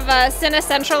 they have Cine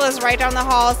Central is right down the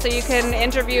hall, so you can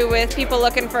interview with people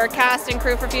looking for a cast and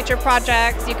crew for future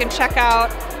projects. You can check out.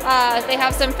 They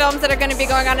have some films that are going to be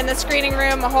going on in the screening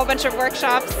room. A whole bunch of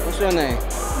workshops. What's your name?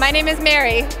 My name is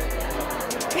Mary.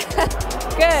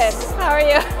 Good. How are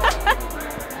you?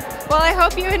 Well, I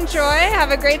hope you enjoy.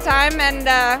 Have a great time, and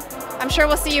I'm sure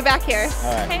we'll see you back here.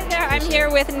 All right. Hey there, I'm here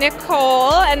with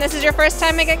Nicole, and this is your first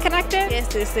time to Get Connected? Yes,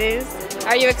 this is.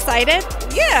 Are you excited?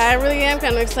 Yeah, I really am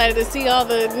kind of excited to see all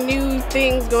the new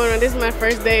things going on. This is my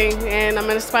first day, and I'm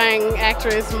an aspiring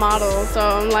actress, model, so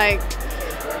I'm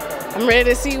ready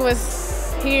to see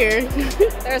what's here.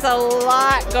 There's a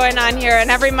lot going on here, and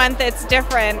every month it's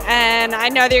different, and I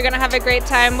know that you're going to have a great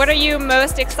time. What are you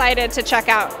most excited to check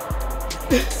out?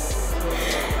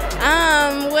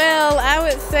 Well, I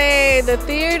would say the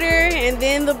theater and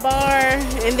then the bar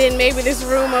and then maybe this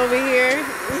room over here.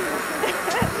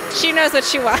 She knows what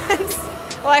she wants.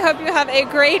 Well, I hope you have a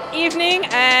great evening,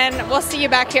 and we'll see you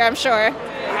back here, I'm sure. It's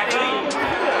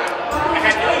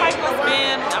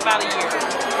been about a year.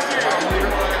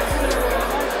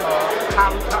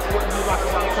 What do you like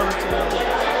about coming to the event?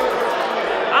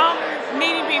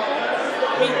 Meeting people,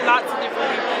 meeting lots of different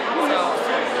people. So.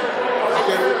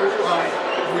 Okay,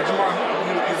 would you recommend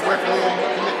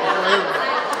connecting for everybody?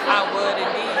 I would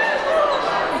indeed.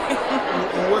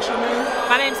 And what's your name?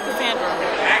 My name's Cassandra.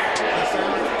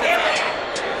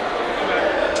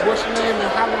 What's your name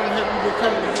and how long have you been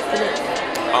coming to Get Connected?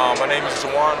 My name is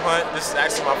Jawan Hunt. This is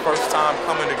actually my first time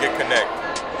coming to Get Connected.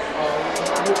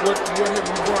 What have you done to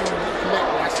Get Connected?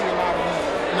 I see a lot of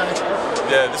nice artwork.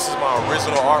 Yeah, this is my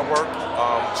original artwork.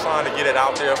 Trying to get it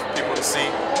out there for people to see.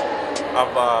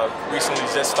 I've recently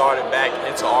just started back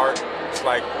into art. It's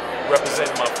like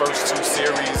representing my first 2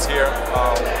 series here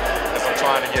as I'm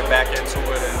trying to get back into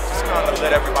it and just kind of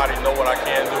let everybody know what I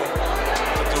can do.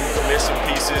 To do commission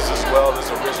pieces as well as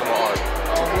original art.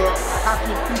 Well, how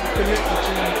can people connect with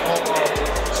you on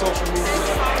social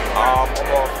media? I'm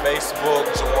on Facebook,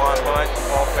 Jawan Hunt,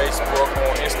 on Facebook,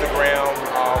 on Instagram,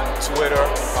 Twitter.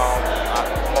 I'm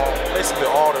on basically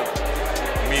all the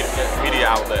media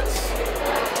outlets.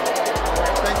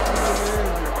 Thank you for the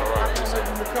interview. How long have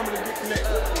you been coming to Get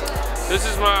Connected? This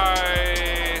is my,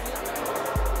 I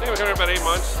think we're coming about 8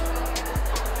 months.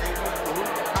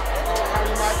 How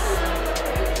you like it?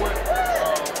 What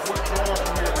draws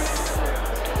you here?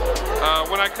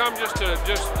 When I come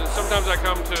sometimes I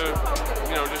come to,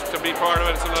 just to be part of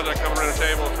it. Sometimes I come around a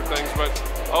table for things, but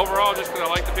overall, just because I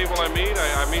like the people I meet.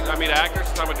 I meet actors.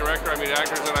 Since I'm a director, I meet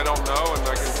actors that I don't know, and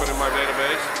I can put in my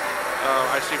database.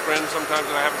 I see friends sometimes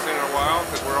that I haven't seen in a while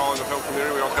because we're all in the film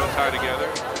community. We all kind of tie together,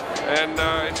 and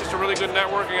it's just a really good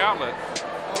networking outlet.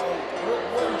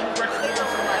 What would you recommend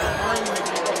somebody bring when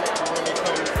they come?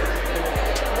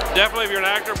 Definitely, if you're an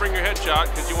actor, bring your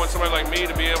headshot because you want somebody like me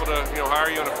to be able to, hire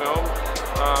you in a film.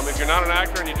 If you're not an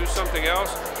actor and you do something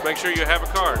else, make sure you have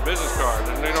a card, business card.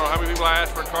 And how many people I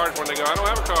ask for cards when they go, I don't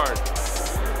have a card.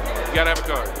 You gotta have a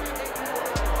card.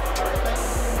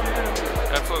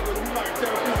 Absolutely.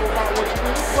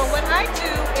 Well, what I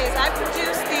do is I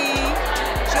produce the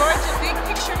Georgia Big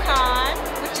Picture Con,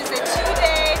 which is a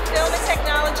 2-day film and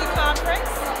technology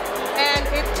conference. And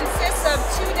it consists of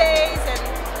 2 days and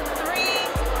 3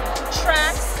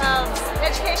 tracks of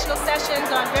educational sessions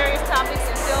on various topics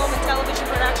in film and television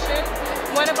production.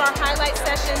 One of our highlight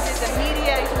sessions is a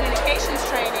media and communications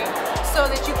training so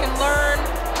that you can learn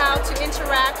how to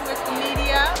interact with the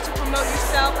media to promote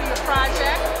yourself or your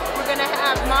project. We're going to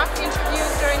have mock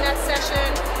interviews during that session.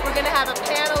 We're going to have a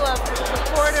panel of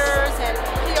reporters and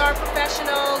PR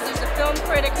professionals. There's a film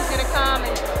critic who's going to come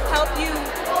and help you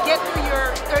get through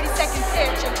your 30-second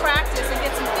pitch and practice and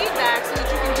get some feedback so that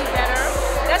you can do better.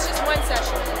 That's just one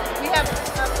session. We have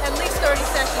at least 30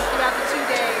 sessions throughout the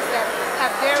 2 days that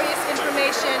have various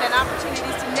information and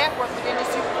opportunities to network with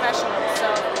industry professionals. So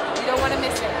you don't want to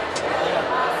miss it.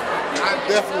 I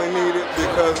definitely need it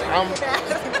because I'm not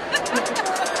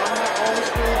on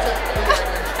screen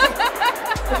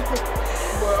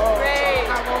Great.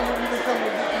 How long have you been coming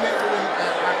to Get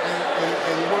Connected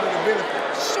and what are the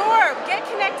benefits? Sure. Get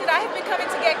Connected. I have been coming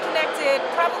to Get Connected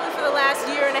probably for the last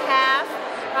 1.5 years.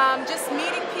 Just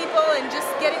meeting people and just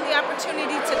getting the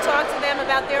opportunity to talk to them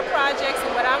about their projects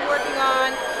and what I'm working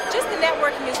on. Just the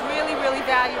networking is really, really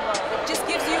valuable. It just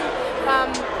gives you,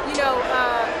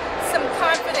 some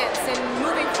confidence in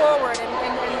moving forward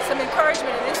and some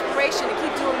encouragement and inspiration to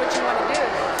keep doing what you want to do.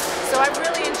 So I've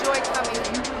really enjoyed coming.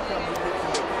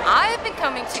 I have been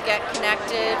coming to Get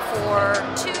Connected for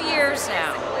 2 years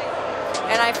now.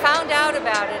 And I found out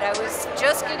about it. I was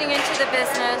just getting into the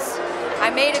business. I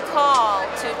made a call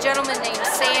to a gentleman named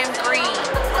Sam Green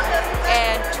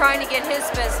and trying to get his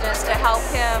business to help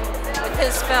him with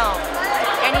his film.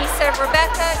 And he said,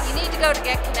 Rebecca, you need to go to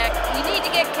Get Connected. You need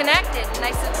to get connected. And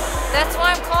I said, that's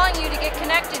why I'm calling you to get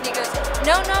connected. And he goes,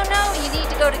 no, you need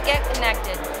to go to Get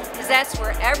Connected. Because that's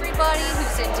where everybody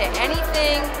who's into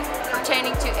anything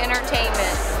pertaining to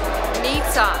entertainment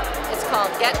meets up. It's called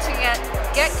Get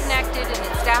Connected, and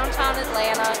it's downtown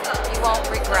Atlanta. You won't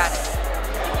regret it.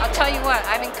 I'll tell you what,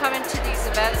 I've been coming to these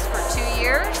events for 2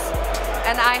 years,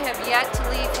 and I have yet to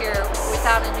leave here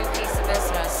without a new piece of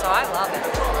business, so I love it.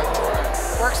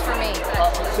 Works for me.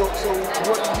 So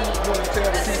what do you want to tell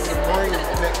the people to bring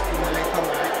next when they come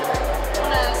to Get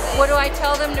Connected? What do I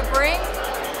tell them to bring?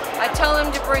 I tell them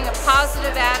to bring a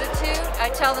positive attitude. I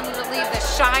tell them to leave the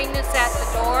shyness at the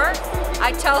door.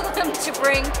 I tell them to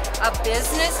bring a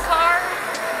business card.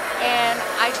 And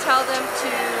I tell them to,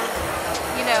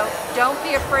 you know, don't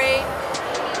be afraid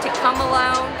to come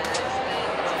alone.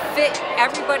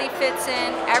 Everybody fits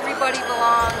in, everybody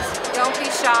belongs. Don't be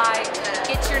shy.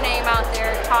 Get your name out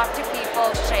there, talk to people,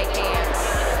 shake hands.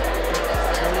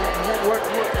 What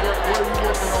are you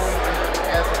working on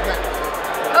as a connector?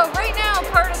 Oh, right now I'm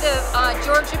part of the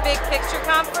Georgia Big Picture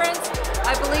Conference.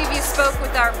 I believe you spoke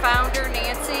with our founder,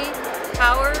 Nancy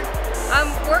Howard. I'm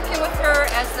working with her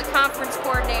as the conference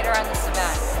coordinator on this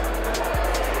event.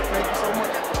 Thank you so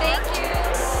much. Thank you.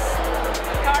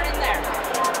 Card in there.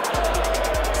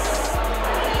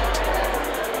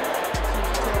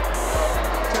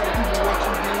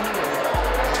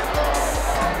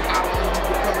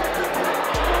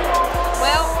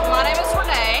 Well, my name is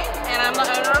Renee, and I'm the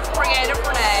owner of Creative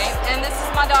Renee, and this is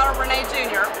my daughter Renee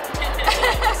Jr.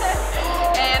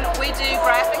 And we do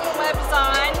graphic and web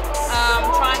design,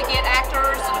 trying to get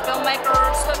actors and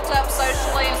filmmakers hooked up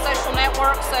socially and social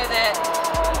networks so that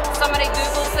somebody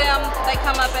Googles them, they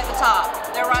come up at the top.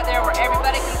 They're right there where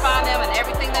everybody can find them, and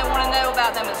everything they want to know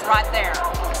about them is right there.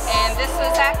 And this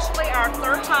is actually our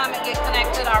third time at Get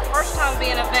Connected, our first time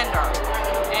being a vendor.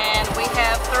 And we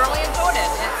have thoroughly enjoyed it.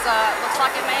 It looks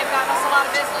like it may have gotten us a lot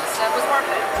of business, so it was worth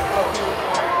it.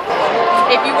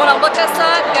 If you want to look us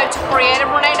up, go to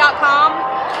creativerenee.com,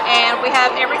 and we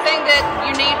have everything that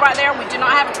you need right there. We do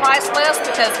not have a price list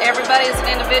because everybody is an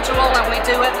individual, and we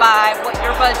do it by what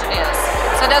your budget is.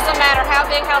 So it doesn't matter how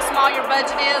big, how small your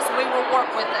budget is, we will work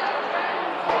with it.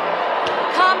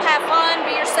 Come, have fun,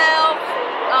 be yourself.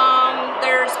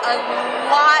 There's a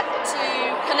lot to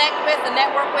connect with and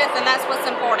network with, and that's what's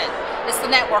important. It's the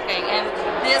networking, and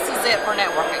this is it for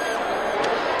networking.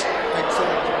 Thanks so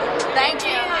much. Thank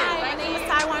you. Hi, my name is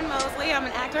Taiwan Mosley. I'm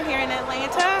an actor here in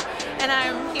Atlanta, and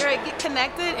I'm here at Get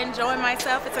Connected, enjoying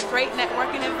myself. It's a great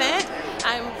networking event.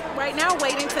 I'm right now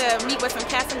waiting to meet with some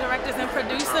casting directors and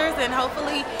producers and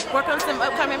hopefully work on some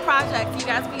upcoming projects. You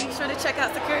guys be sure to check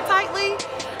out Secure Tightly.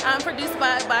 Produced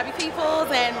by Bobby Peoples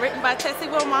and written by Tessie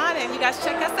Wilmot, and you guys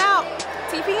check us out.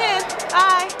 TPN.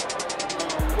 Bye.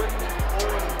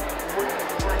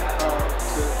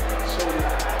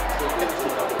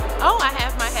 Oh, I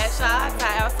have my headshots.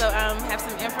 I also have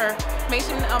some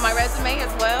information on my resume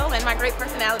as well, and my great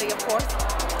personality, of course.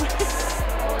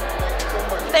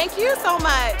 Thank you so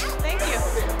much. Thank you.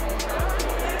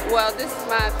 Well, this is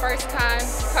my first time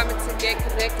coming to Get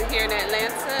Connected here in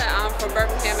Atlanta. I'm from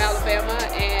Birmingham, Alabama,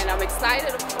 and I'm excited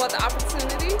for the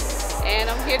opportunity, and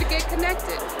I'm here to get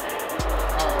connected.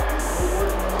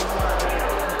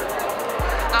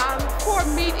 For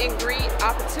meet and greet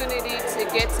opportunity to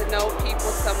get to know people,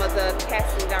 some of the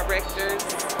casting directors,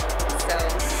 so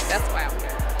that's why I'm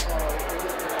here.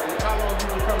 How long have you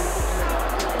been coming to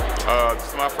Get Connected? This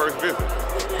is my first visit.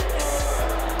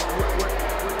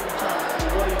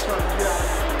 What are you trying to get?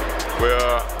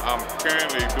 Well, I'm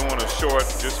currently doing a short,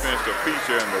 just finished a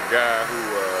feature, and the guy who,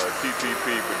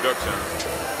 TTP Productions,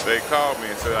 they called me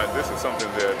and said, this is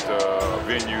something that, a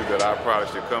venue that I probably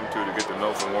should come to get to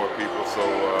know some more people. So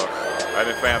I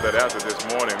didn't find that out this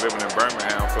morning, living in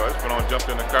Birmingham. So I just went on, jumped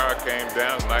in the car, came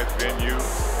down, nice venue.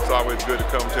 It's always good to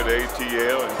come to the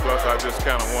ATL, and plus I just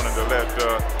kind of wanted to let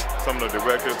some of the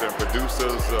directors and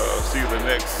producers see the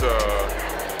next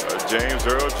James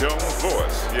Earl Jones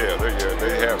voice. Yeah,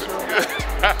 they have it.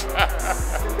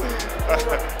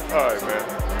 All right, man.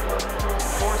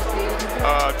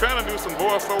 Trying to do some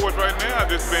voiceovers right now. I've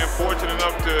just been fortunate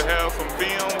enough to have some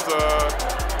films.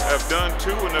 I've done 2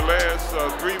 in the last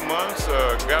 3 months.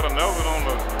 Got another one on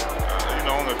the,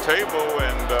 on the table,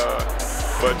 and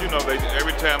but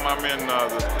every time I'm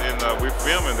we're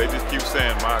filming, they just keep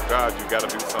saying, "My God, you got to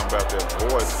do something about that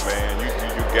voice, man.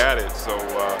 You got it." So.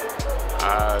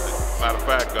 Matter of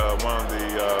fact, one of the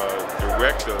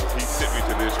directors, he sent me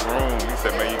to this room. He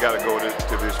said, "Man, you got to go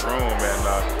to this room and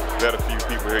let a few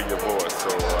people hear your voice."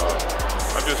 So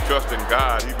I'm just trusting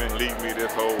God. He's been leading me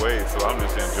this whole way, so I'm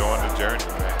just enjoying the journey,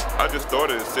 man. I just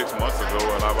started it 6 months ago,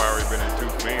 and I've already been in 2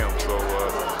 films, so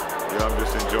I'm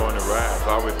just enjoying the ride. It's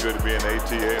always good to be in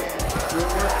ATL.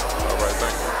 All right,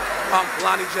 thank you. I'm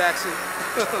Lonnie Jackson.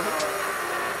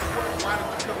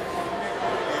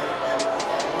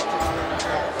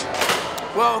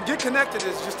 Well, Get Connected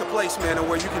is just a place, man,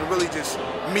 where you can really just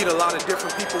meet a lot of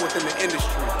different people within the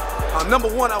industry. Number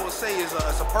one, I would say, is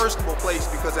a personable place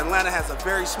because Atlanta has a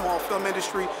very small film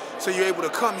industry, so you're able to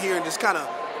come here and just kind of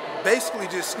basically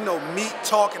just, meet,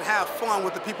 talk, and have fun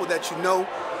with the people that you know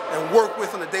and work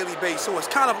with on a daily basis. So it's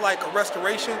kind of like a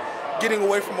restoration, getting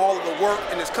away from all of the work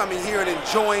and is coming here and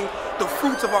enjoying the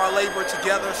fruits of our labor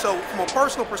together. So from a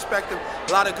personal perspective,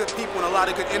 a lot of good people and a lot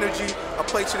of good energy, a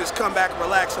place to just come back,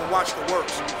 relax, and watch the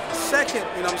works. Second,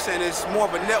 you know what I'm saying, it's more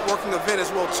of a networking event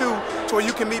as well too, to where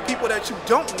you can meet people that you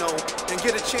don't know and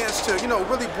get a chance to, you know,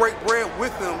 really break bread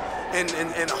with them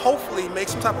and hopefully make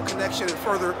some type of connection and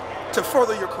further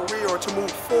your career or to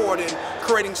move forward in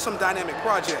creating some dynamic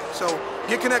project. So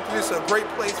Get Connected is a great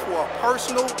place for a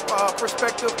personal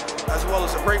perspective, as well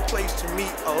as a great place to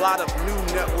meet a lot of new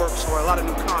networks or a lot of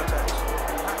new contacts.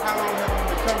 How long have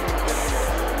you been coming to Get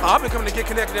Connected? I've been coming to Get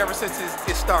Connected ever since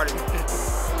it started.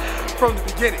 From the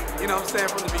beginning, you know what I'm saying,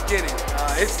 from the beginning.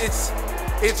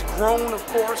 It's grown, of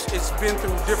course. It's been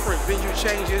through different venue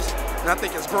changes, and I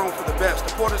think it's grown for the best.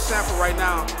 The Port of Sanford right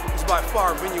now is by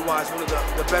far, venue-wise, one of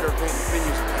the better venues we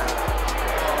have.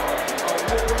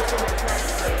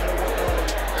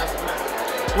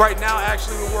 Right now,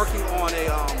 actually, we're working on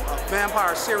a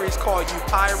vampire series called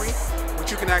Upyri, which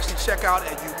you can actually check out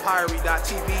at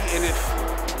upyri.tv, and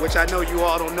which I know you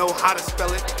all don't know how to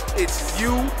spell it. It's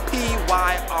UPYRI.tv.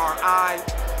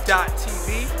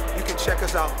 You can check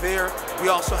us out there. We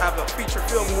also have a feature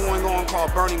film going on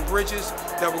called Burning Bridges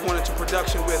that we're going into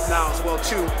production with now as well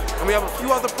too. And we have a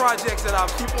few other projects that I'll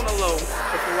keep on the low,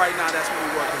 but for right now, that's what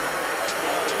we're working on.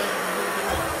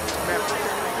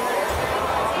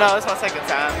 No, it's my second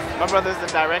time. My brother's the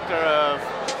director of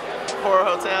Horror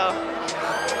Hotel.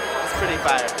 It's pretty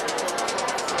fire.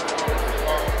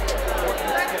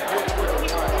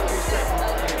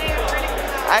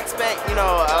 I expect, a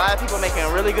lot of people making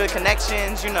really good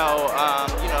connections.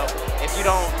 If you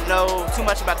don't know too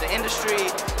much about the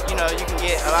industry, you can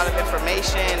get a lot of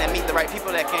information and meet the right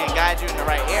people that can guide you in the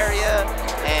right area,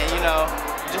 and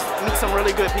just meet some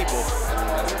really good people.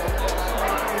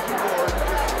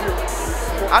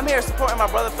 I'm here supporting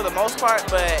my brother for the most part,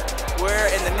 but we're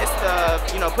in the midst of,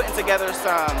 putting together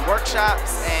some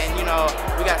workshops, and we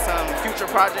got some future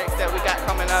projects that we got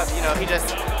coming up.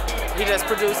 He just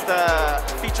produced a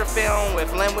feature film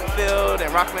with Lynn Whitfield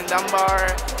and Rockman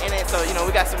Dunbar in it, so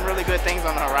we got some really good things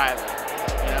on the horizon.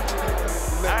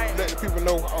 Let the people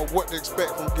know what to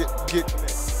expect from Get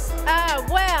Connected.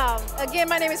 Well, again,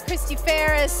 my name is Christy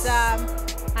Ferris.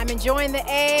 I'm enjoying the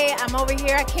A. I'm over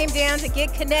here. I came down to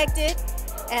Get Connected,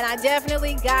 and I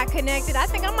definitely got connected. I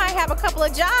think I might have a couple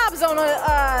of jobs on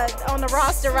the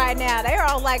roster right now. They're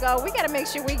all like, "Oh, we got to make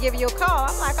sure we give you a call."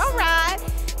 I'm like, "All right."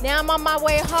 Now I'm on my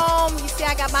way home. You see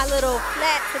I got my little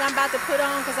flats that I'm about to put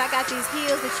on because I got these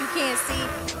heels that you can't see.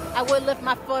 I would lift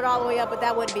my foot all the way up, but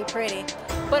that wouldn't be pretty.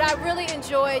 But I really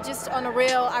enjoyed, just on the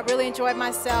real, I really enjoyed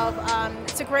myself.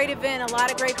 It's a great event, a lot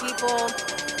of great people,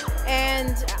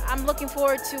 and I'm looking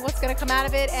forward to what's gonna come out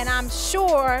of it, and I'm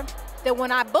sure that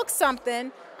when I book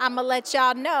something, I'm gonna let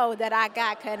y'all know that I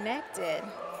got connected.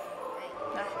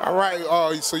 All right,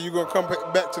 so you're gonna come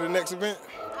back to the next event?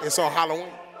 It's on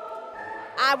Halloween.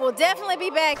 I will definitely be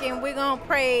back, and we're gonna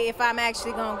pray if I'm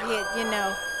actually gonna get,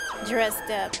 dressed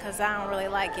up, because I don't really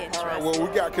like getting dressed up. Well, we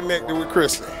got connected with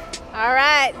Christy. All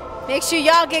right, make sure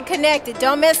y'all get connected.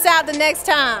 Don't miss out the next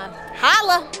time.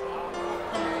 Holla!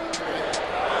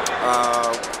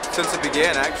 Since it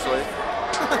began, actually.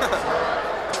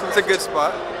 It's a good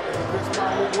spot. What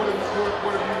have you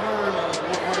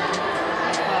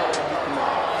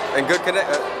learned? And Good Connect.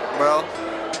 Well,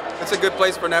 it's a good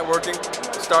place for networking.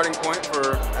 Starting point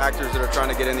for actors that are trying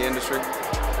to get in the industry.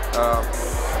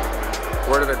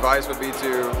 Word of advice would be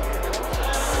to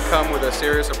come with a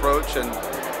serious approach, and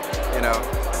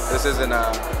this isn't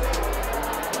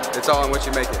it's all in what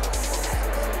you make it.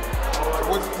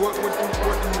 What do you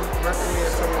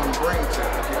recommend someone bring to it?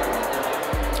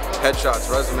 Headshots,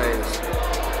 resumes,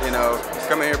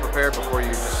 come in here prepared before you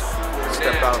just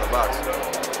step out of the box.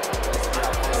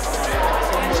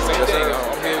 Same thing.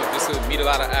 I'm here just to meet a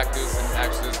lot of actors and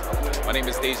actresses. My name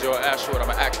is Deja Ashford. I'm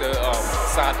an actor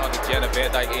signed on the Gianna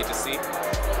Van Dyke Agency.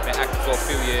 Been acting for a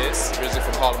few years, originally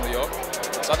from Harlem, New York.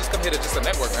 So I just come here to just to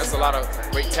network, man. There's a lot of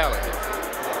great talent here.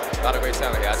 A lot of great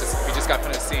talent here. We just got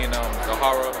finished seeing the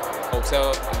Horror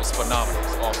Hotel. It was phenomenal. It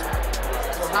was awesome.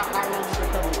 So how long have you been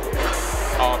coming?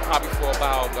 Probably for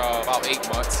about 8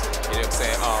 months. You know what I'm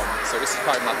saying? So this is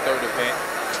probably my third event,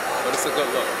 but it's a good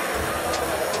look.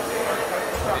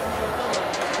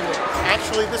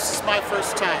 Actually, this is my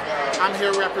first time. I'm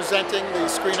here representing the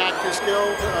Screen Actors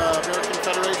Guild, American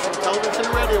Federation of Television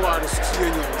and Radio Artists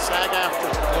Union,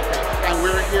 SAG-AFTRA. And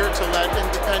we're here to let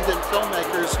independent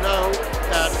filmmakers know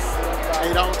that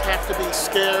they don't have to be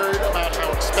scared about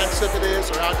how expensive it is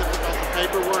or how difficult the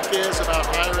paperwork is about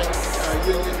hiring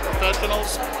union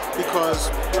professionals, because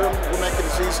we'll make it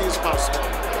as easy as possible.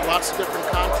 Lots of different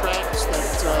contracts that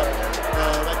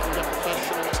can get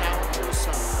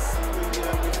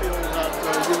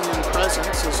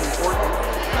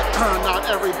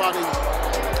everybody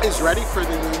is ready for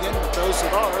the union, but those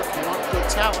that are, if you want good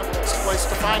talent, it's a place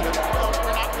to find it. Well,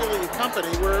 we're not really a company,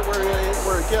 we're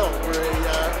a guild, we're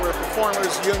a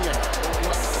performers union.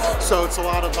 So it's a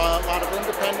lot of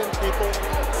independent people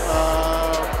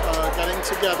getting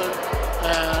together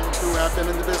and who have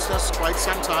been in the business quite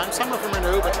some time. Some of them are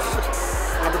new, but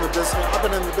I've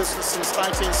been in the business since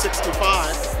 1965,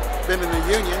 been in the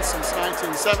union since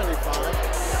 1975.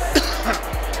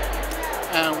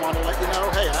 And want to let you know,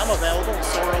 hey, I'm available, and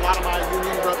so are a lot of my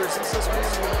union brothers and sisters.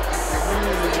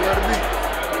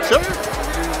 Sure,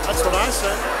 that's what I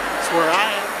say. That's where I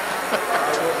am.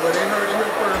 But they heard it here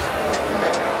first.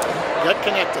 Get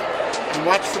connected. And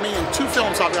watch for me in 2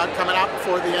 films I've got coming out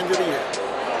before the end of the year.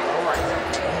 All right.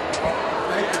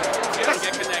 Thank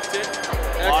you. Get Connected.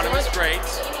 Autumn is great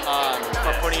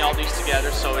for putting all these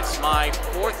together. So it's my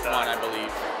 4th one, I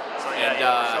believe. And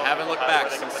haven't looked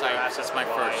back since my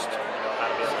first.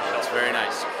 It's very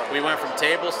nice. We went from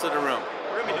tables to the room.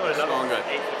 It's going good.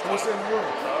 What's in the room?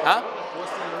 Huh?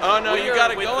 Oh no, you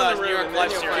gotta go in the room. New York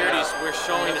Life Securities, we're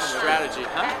showing the strategy.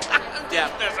 Huh?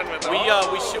 Yeah.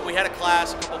 We had a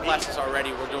class, a couple classes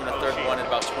already. We're doing a 3rd one in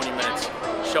about 20 minutes,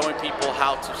 showing people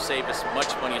how to save as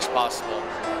much money as possible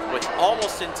with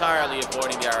almost entirely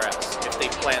avoiding the IRS if they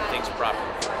plan things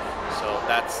properly. So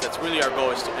that's really our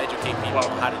goal, is to educate people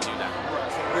on how to do that.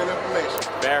 Good information.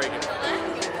 Very good.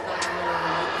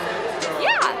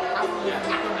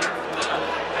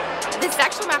 This is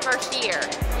actually my first year.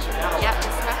 Yep,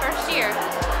 this is my first year.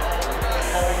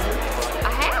 I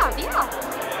have, yeah.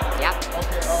 Yep.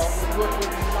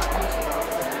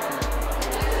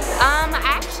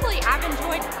 Actually, I've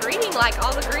enjoyed greeting, like,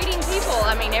 all the greeting people.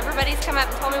 I mean, everybody's come up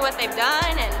and told me what they've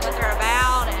done and what they're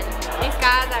about, and these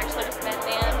guys, I actually just met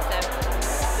them, so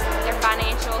they're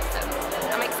financial, so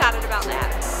I'm excited about that.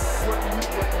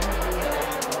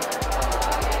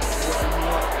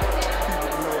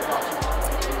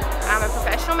 I'm a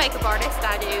professional makeup artist.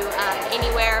 I do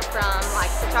anywhere from like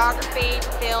photography to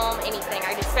film, anything.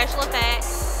 I do special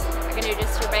effects. I can do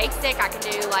just your basic. I can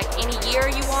do like any year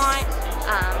you want,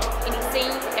 any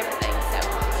scene, everything. So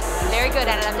I'm very good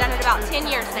at it. I've done it about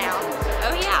 10 years now.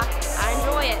 Oh yeah, I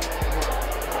enjoy it.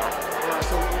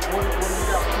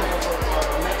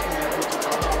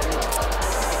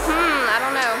 I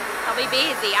don't know. I'll be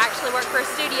busy. I actually work for a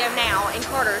studio now in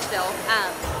Cartersville.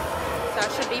 So I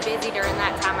should be busy during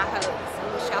that time, I hope. So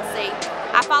we shall see.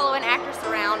 I follow an actress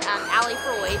around, Ali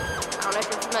Freud. I don't know if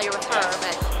you're familiar with her,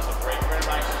 but... She's a great friend of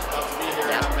mine. She's about to be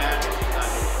here, and I'm mad she's not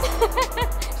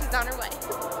here. She's on her way.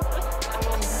 How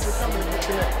long have you been coming to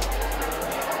Connect?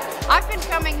 I've been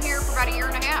coming here for about a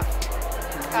year and a half.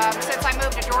 Since I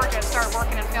moved to Georgia and started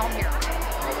working in film here.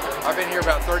 I've been here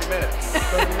about 30 minutes.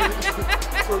 30 minutes?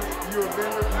 So you're a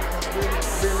vendor?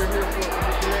 You've been here for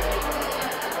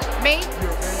Connect? Me?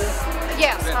 You're a vendor?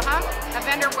 Yes, a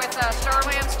vendor with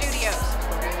Starland Studios.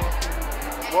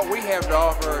 What we have to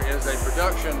offer is a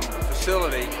production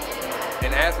facility in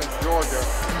Athens, Georgia,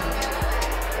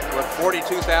 with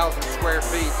 42,000 square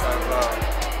feet of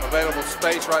available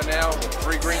space right now, with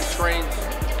 3 green screens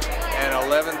and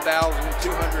 11,200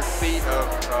 feet of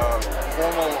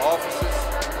formal offices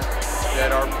that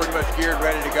are pretty much geared,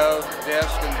 ready to go.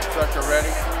 Desks and such are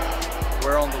ready.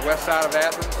 We're on the west side of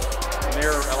Athens,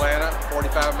 near Atlanta,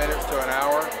 45 minutes to an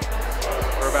hour.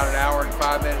 We're about an hour and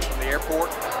 5 minutes from the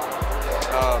airport.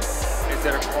 It's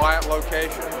at a quiet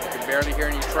location. You can barely hear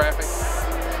any traffic.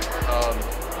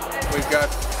 We've got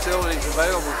facilities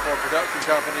available for production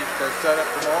companies to set up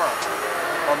tomorrow,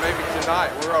 or maybe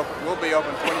tonight. We'll be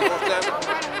open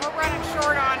 24/7. We're running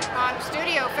short on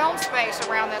studio film space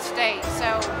around this state,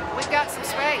 so we've got some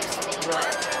space.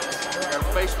 Our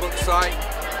Facebook site,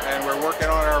 and we're working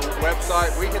on our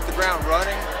website. We hit the ground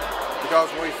running because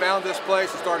when we found this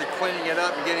place and started cleaning it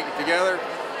up and getting it together,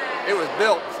 it was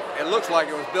built. It looks like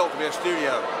it was built to be a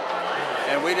studio.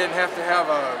 And we didn't have to have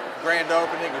a grand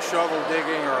opening, a shovel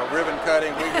digging, or a ribbon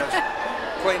cutting. We just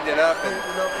cleaned it up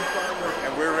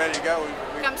and we're ready to go.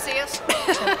 Come see us.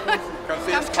 Come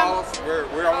see us, call us.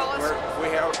 We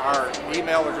have our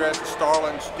email address is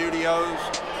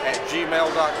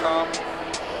starlandstudios@gmail.com,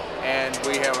 and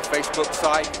we have a Facebook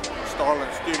site,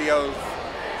 Starland Studios.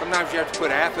 Sometimes you have to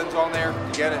put Athens on there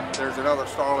to get it. There's another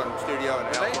Starland studio in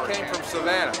Albuquerque. They came from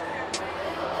Savannah.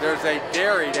 There's a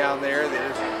dairy down there that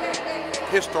is a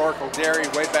historical dairy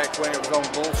way back when it was on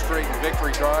Bull Street and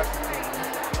Victory Drive.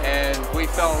 And we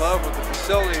fell in love with the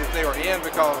facility that they were in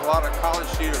because a lot of college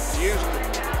students used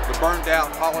the burned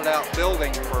out, hollowed out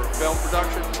building for film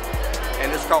production.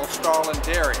 And it's called Starland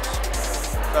Dairies.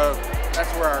 So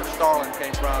that's where our Starland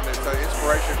came from. It's an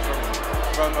inspiration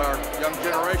from our young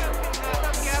generation. I'll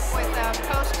hook you up with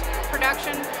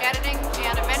post-production, editing,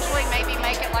 and eventually maybe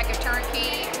make it like a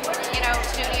turnkey,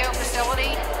 studio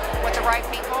facility with the right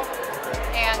people.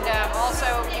 And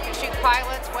also, you can shoot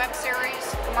pilots, web series,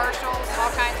 commercials,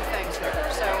 all kinds of things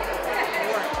there. So,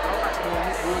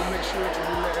 We'll make sure to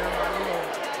let everybody know.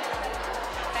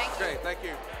 Thank you. Okay, thank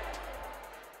you.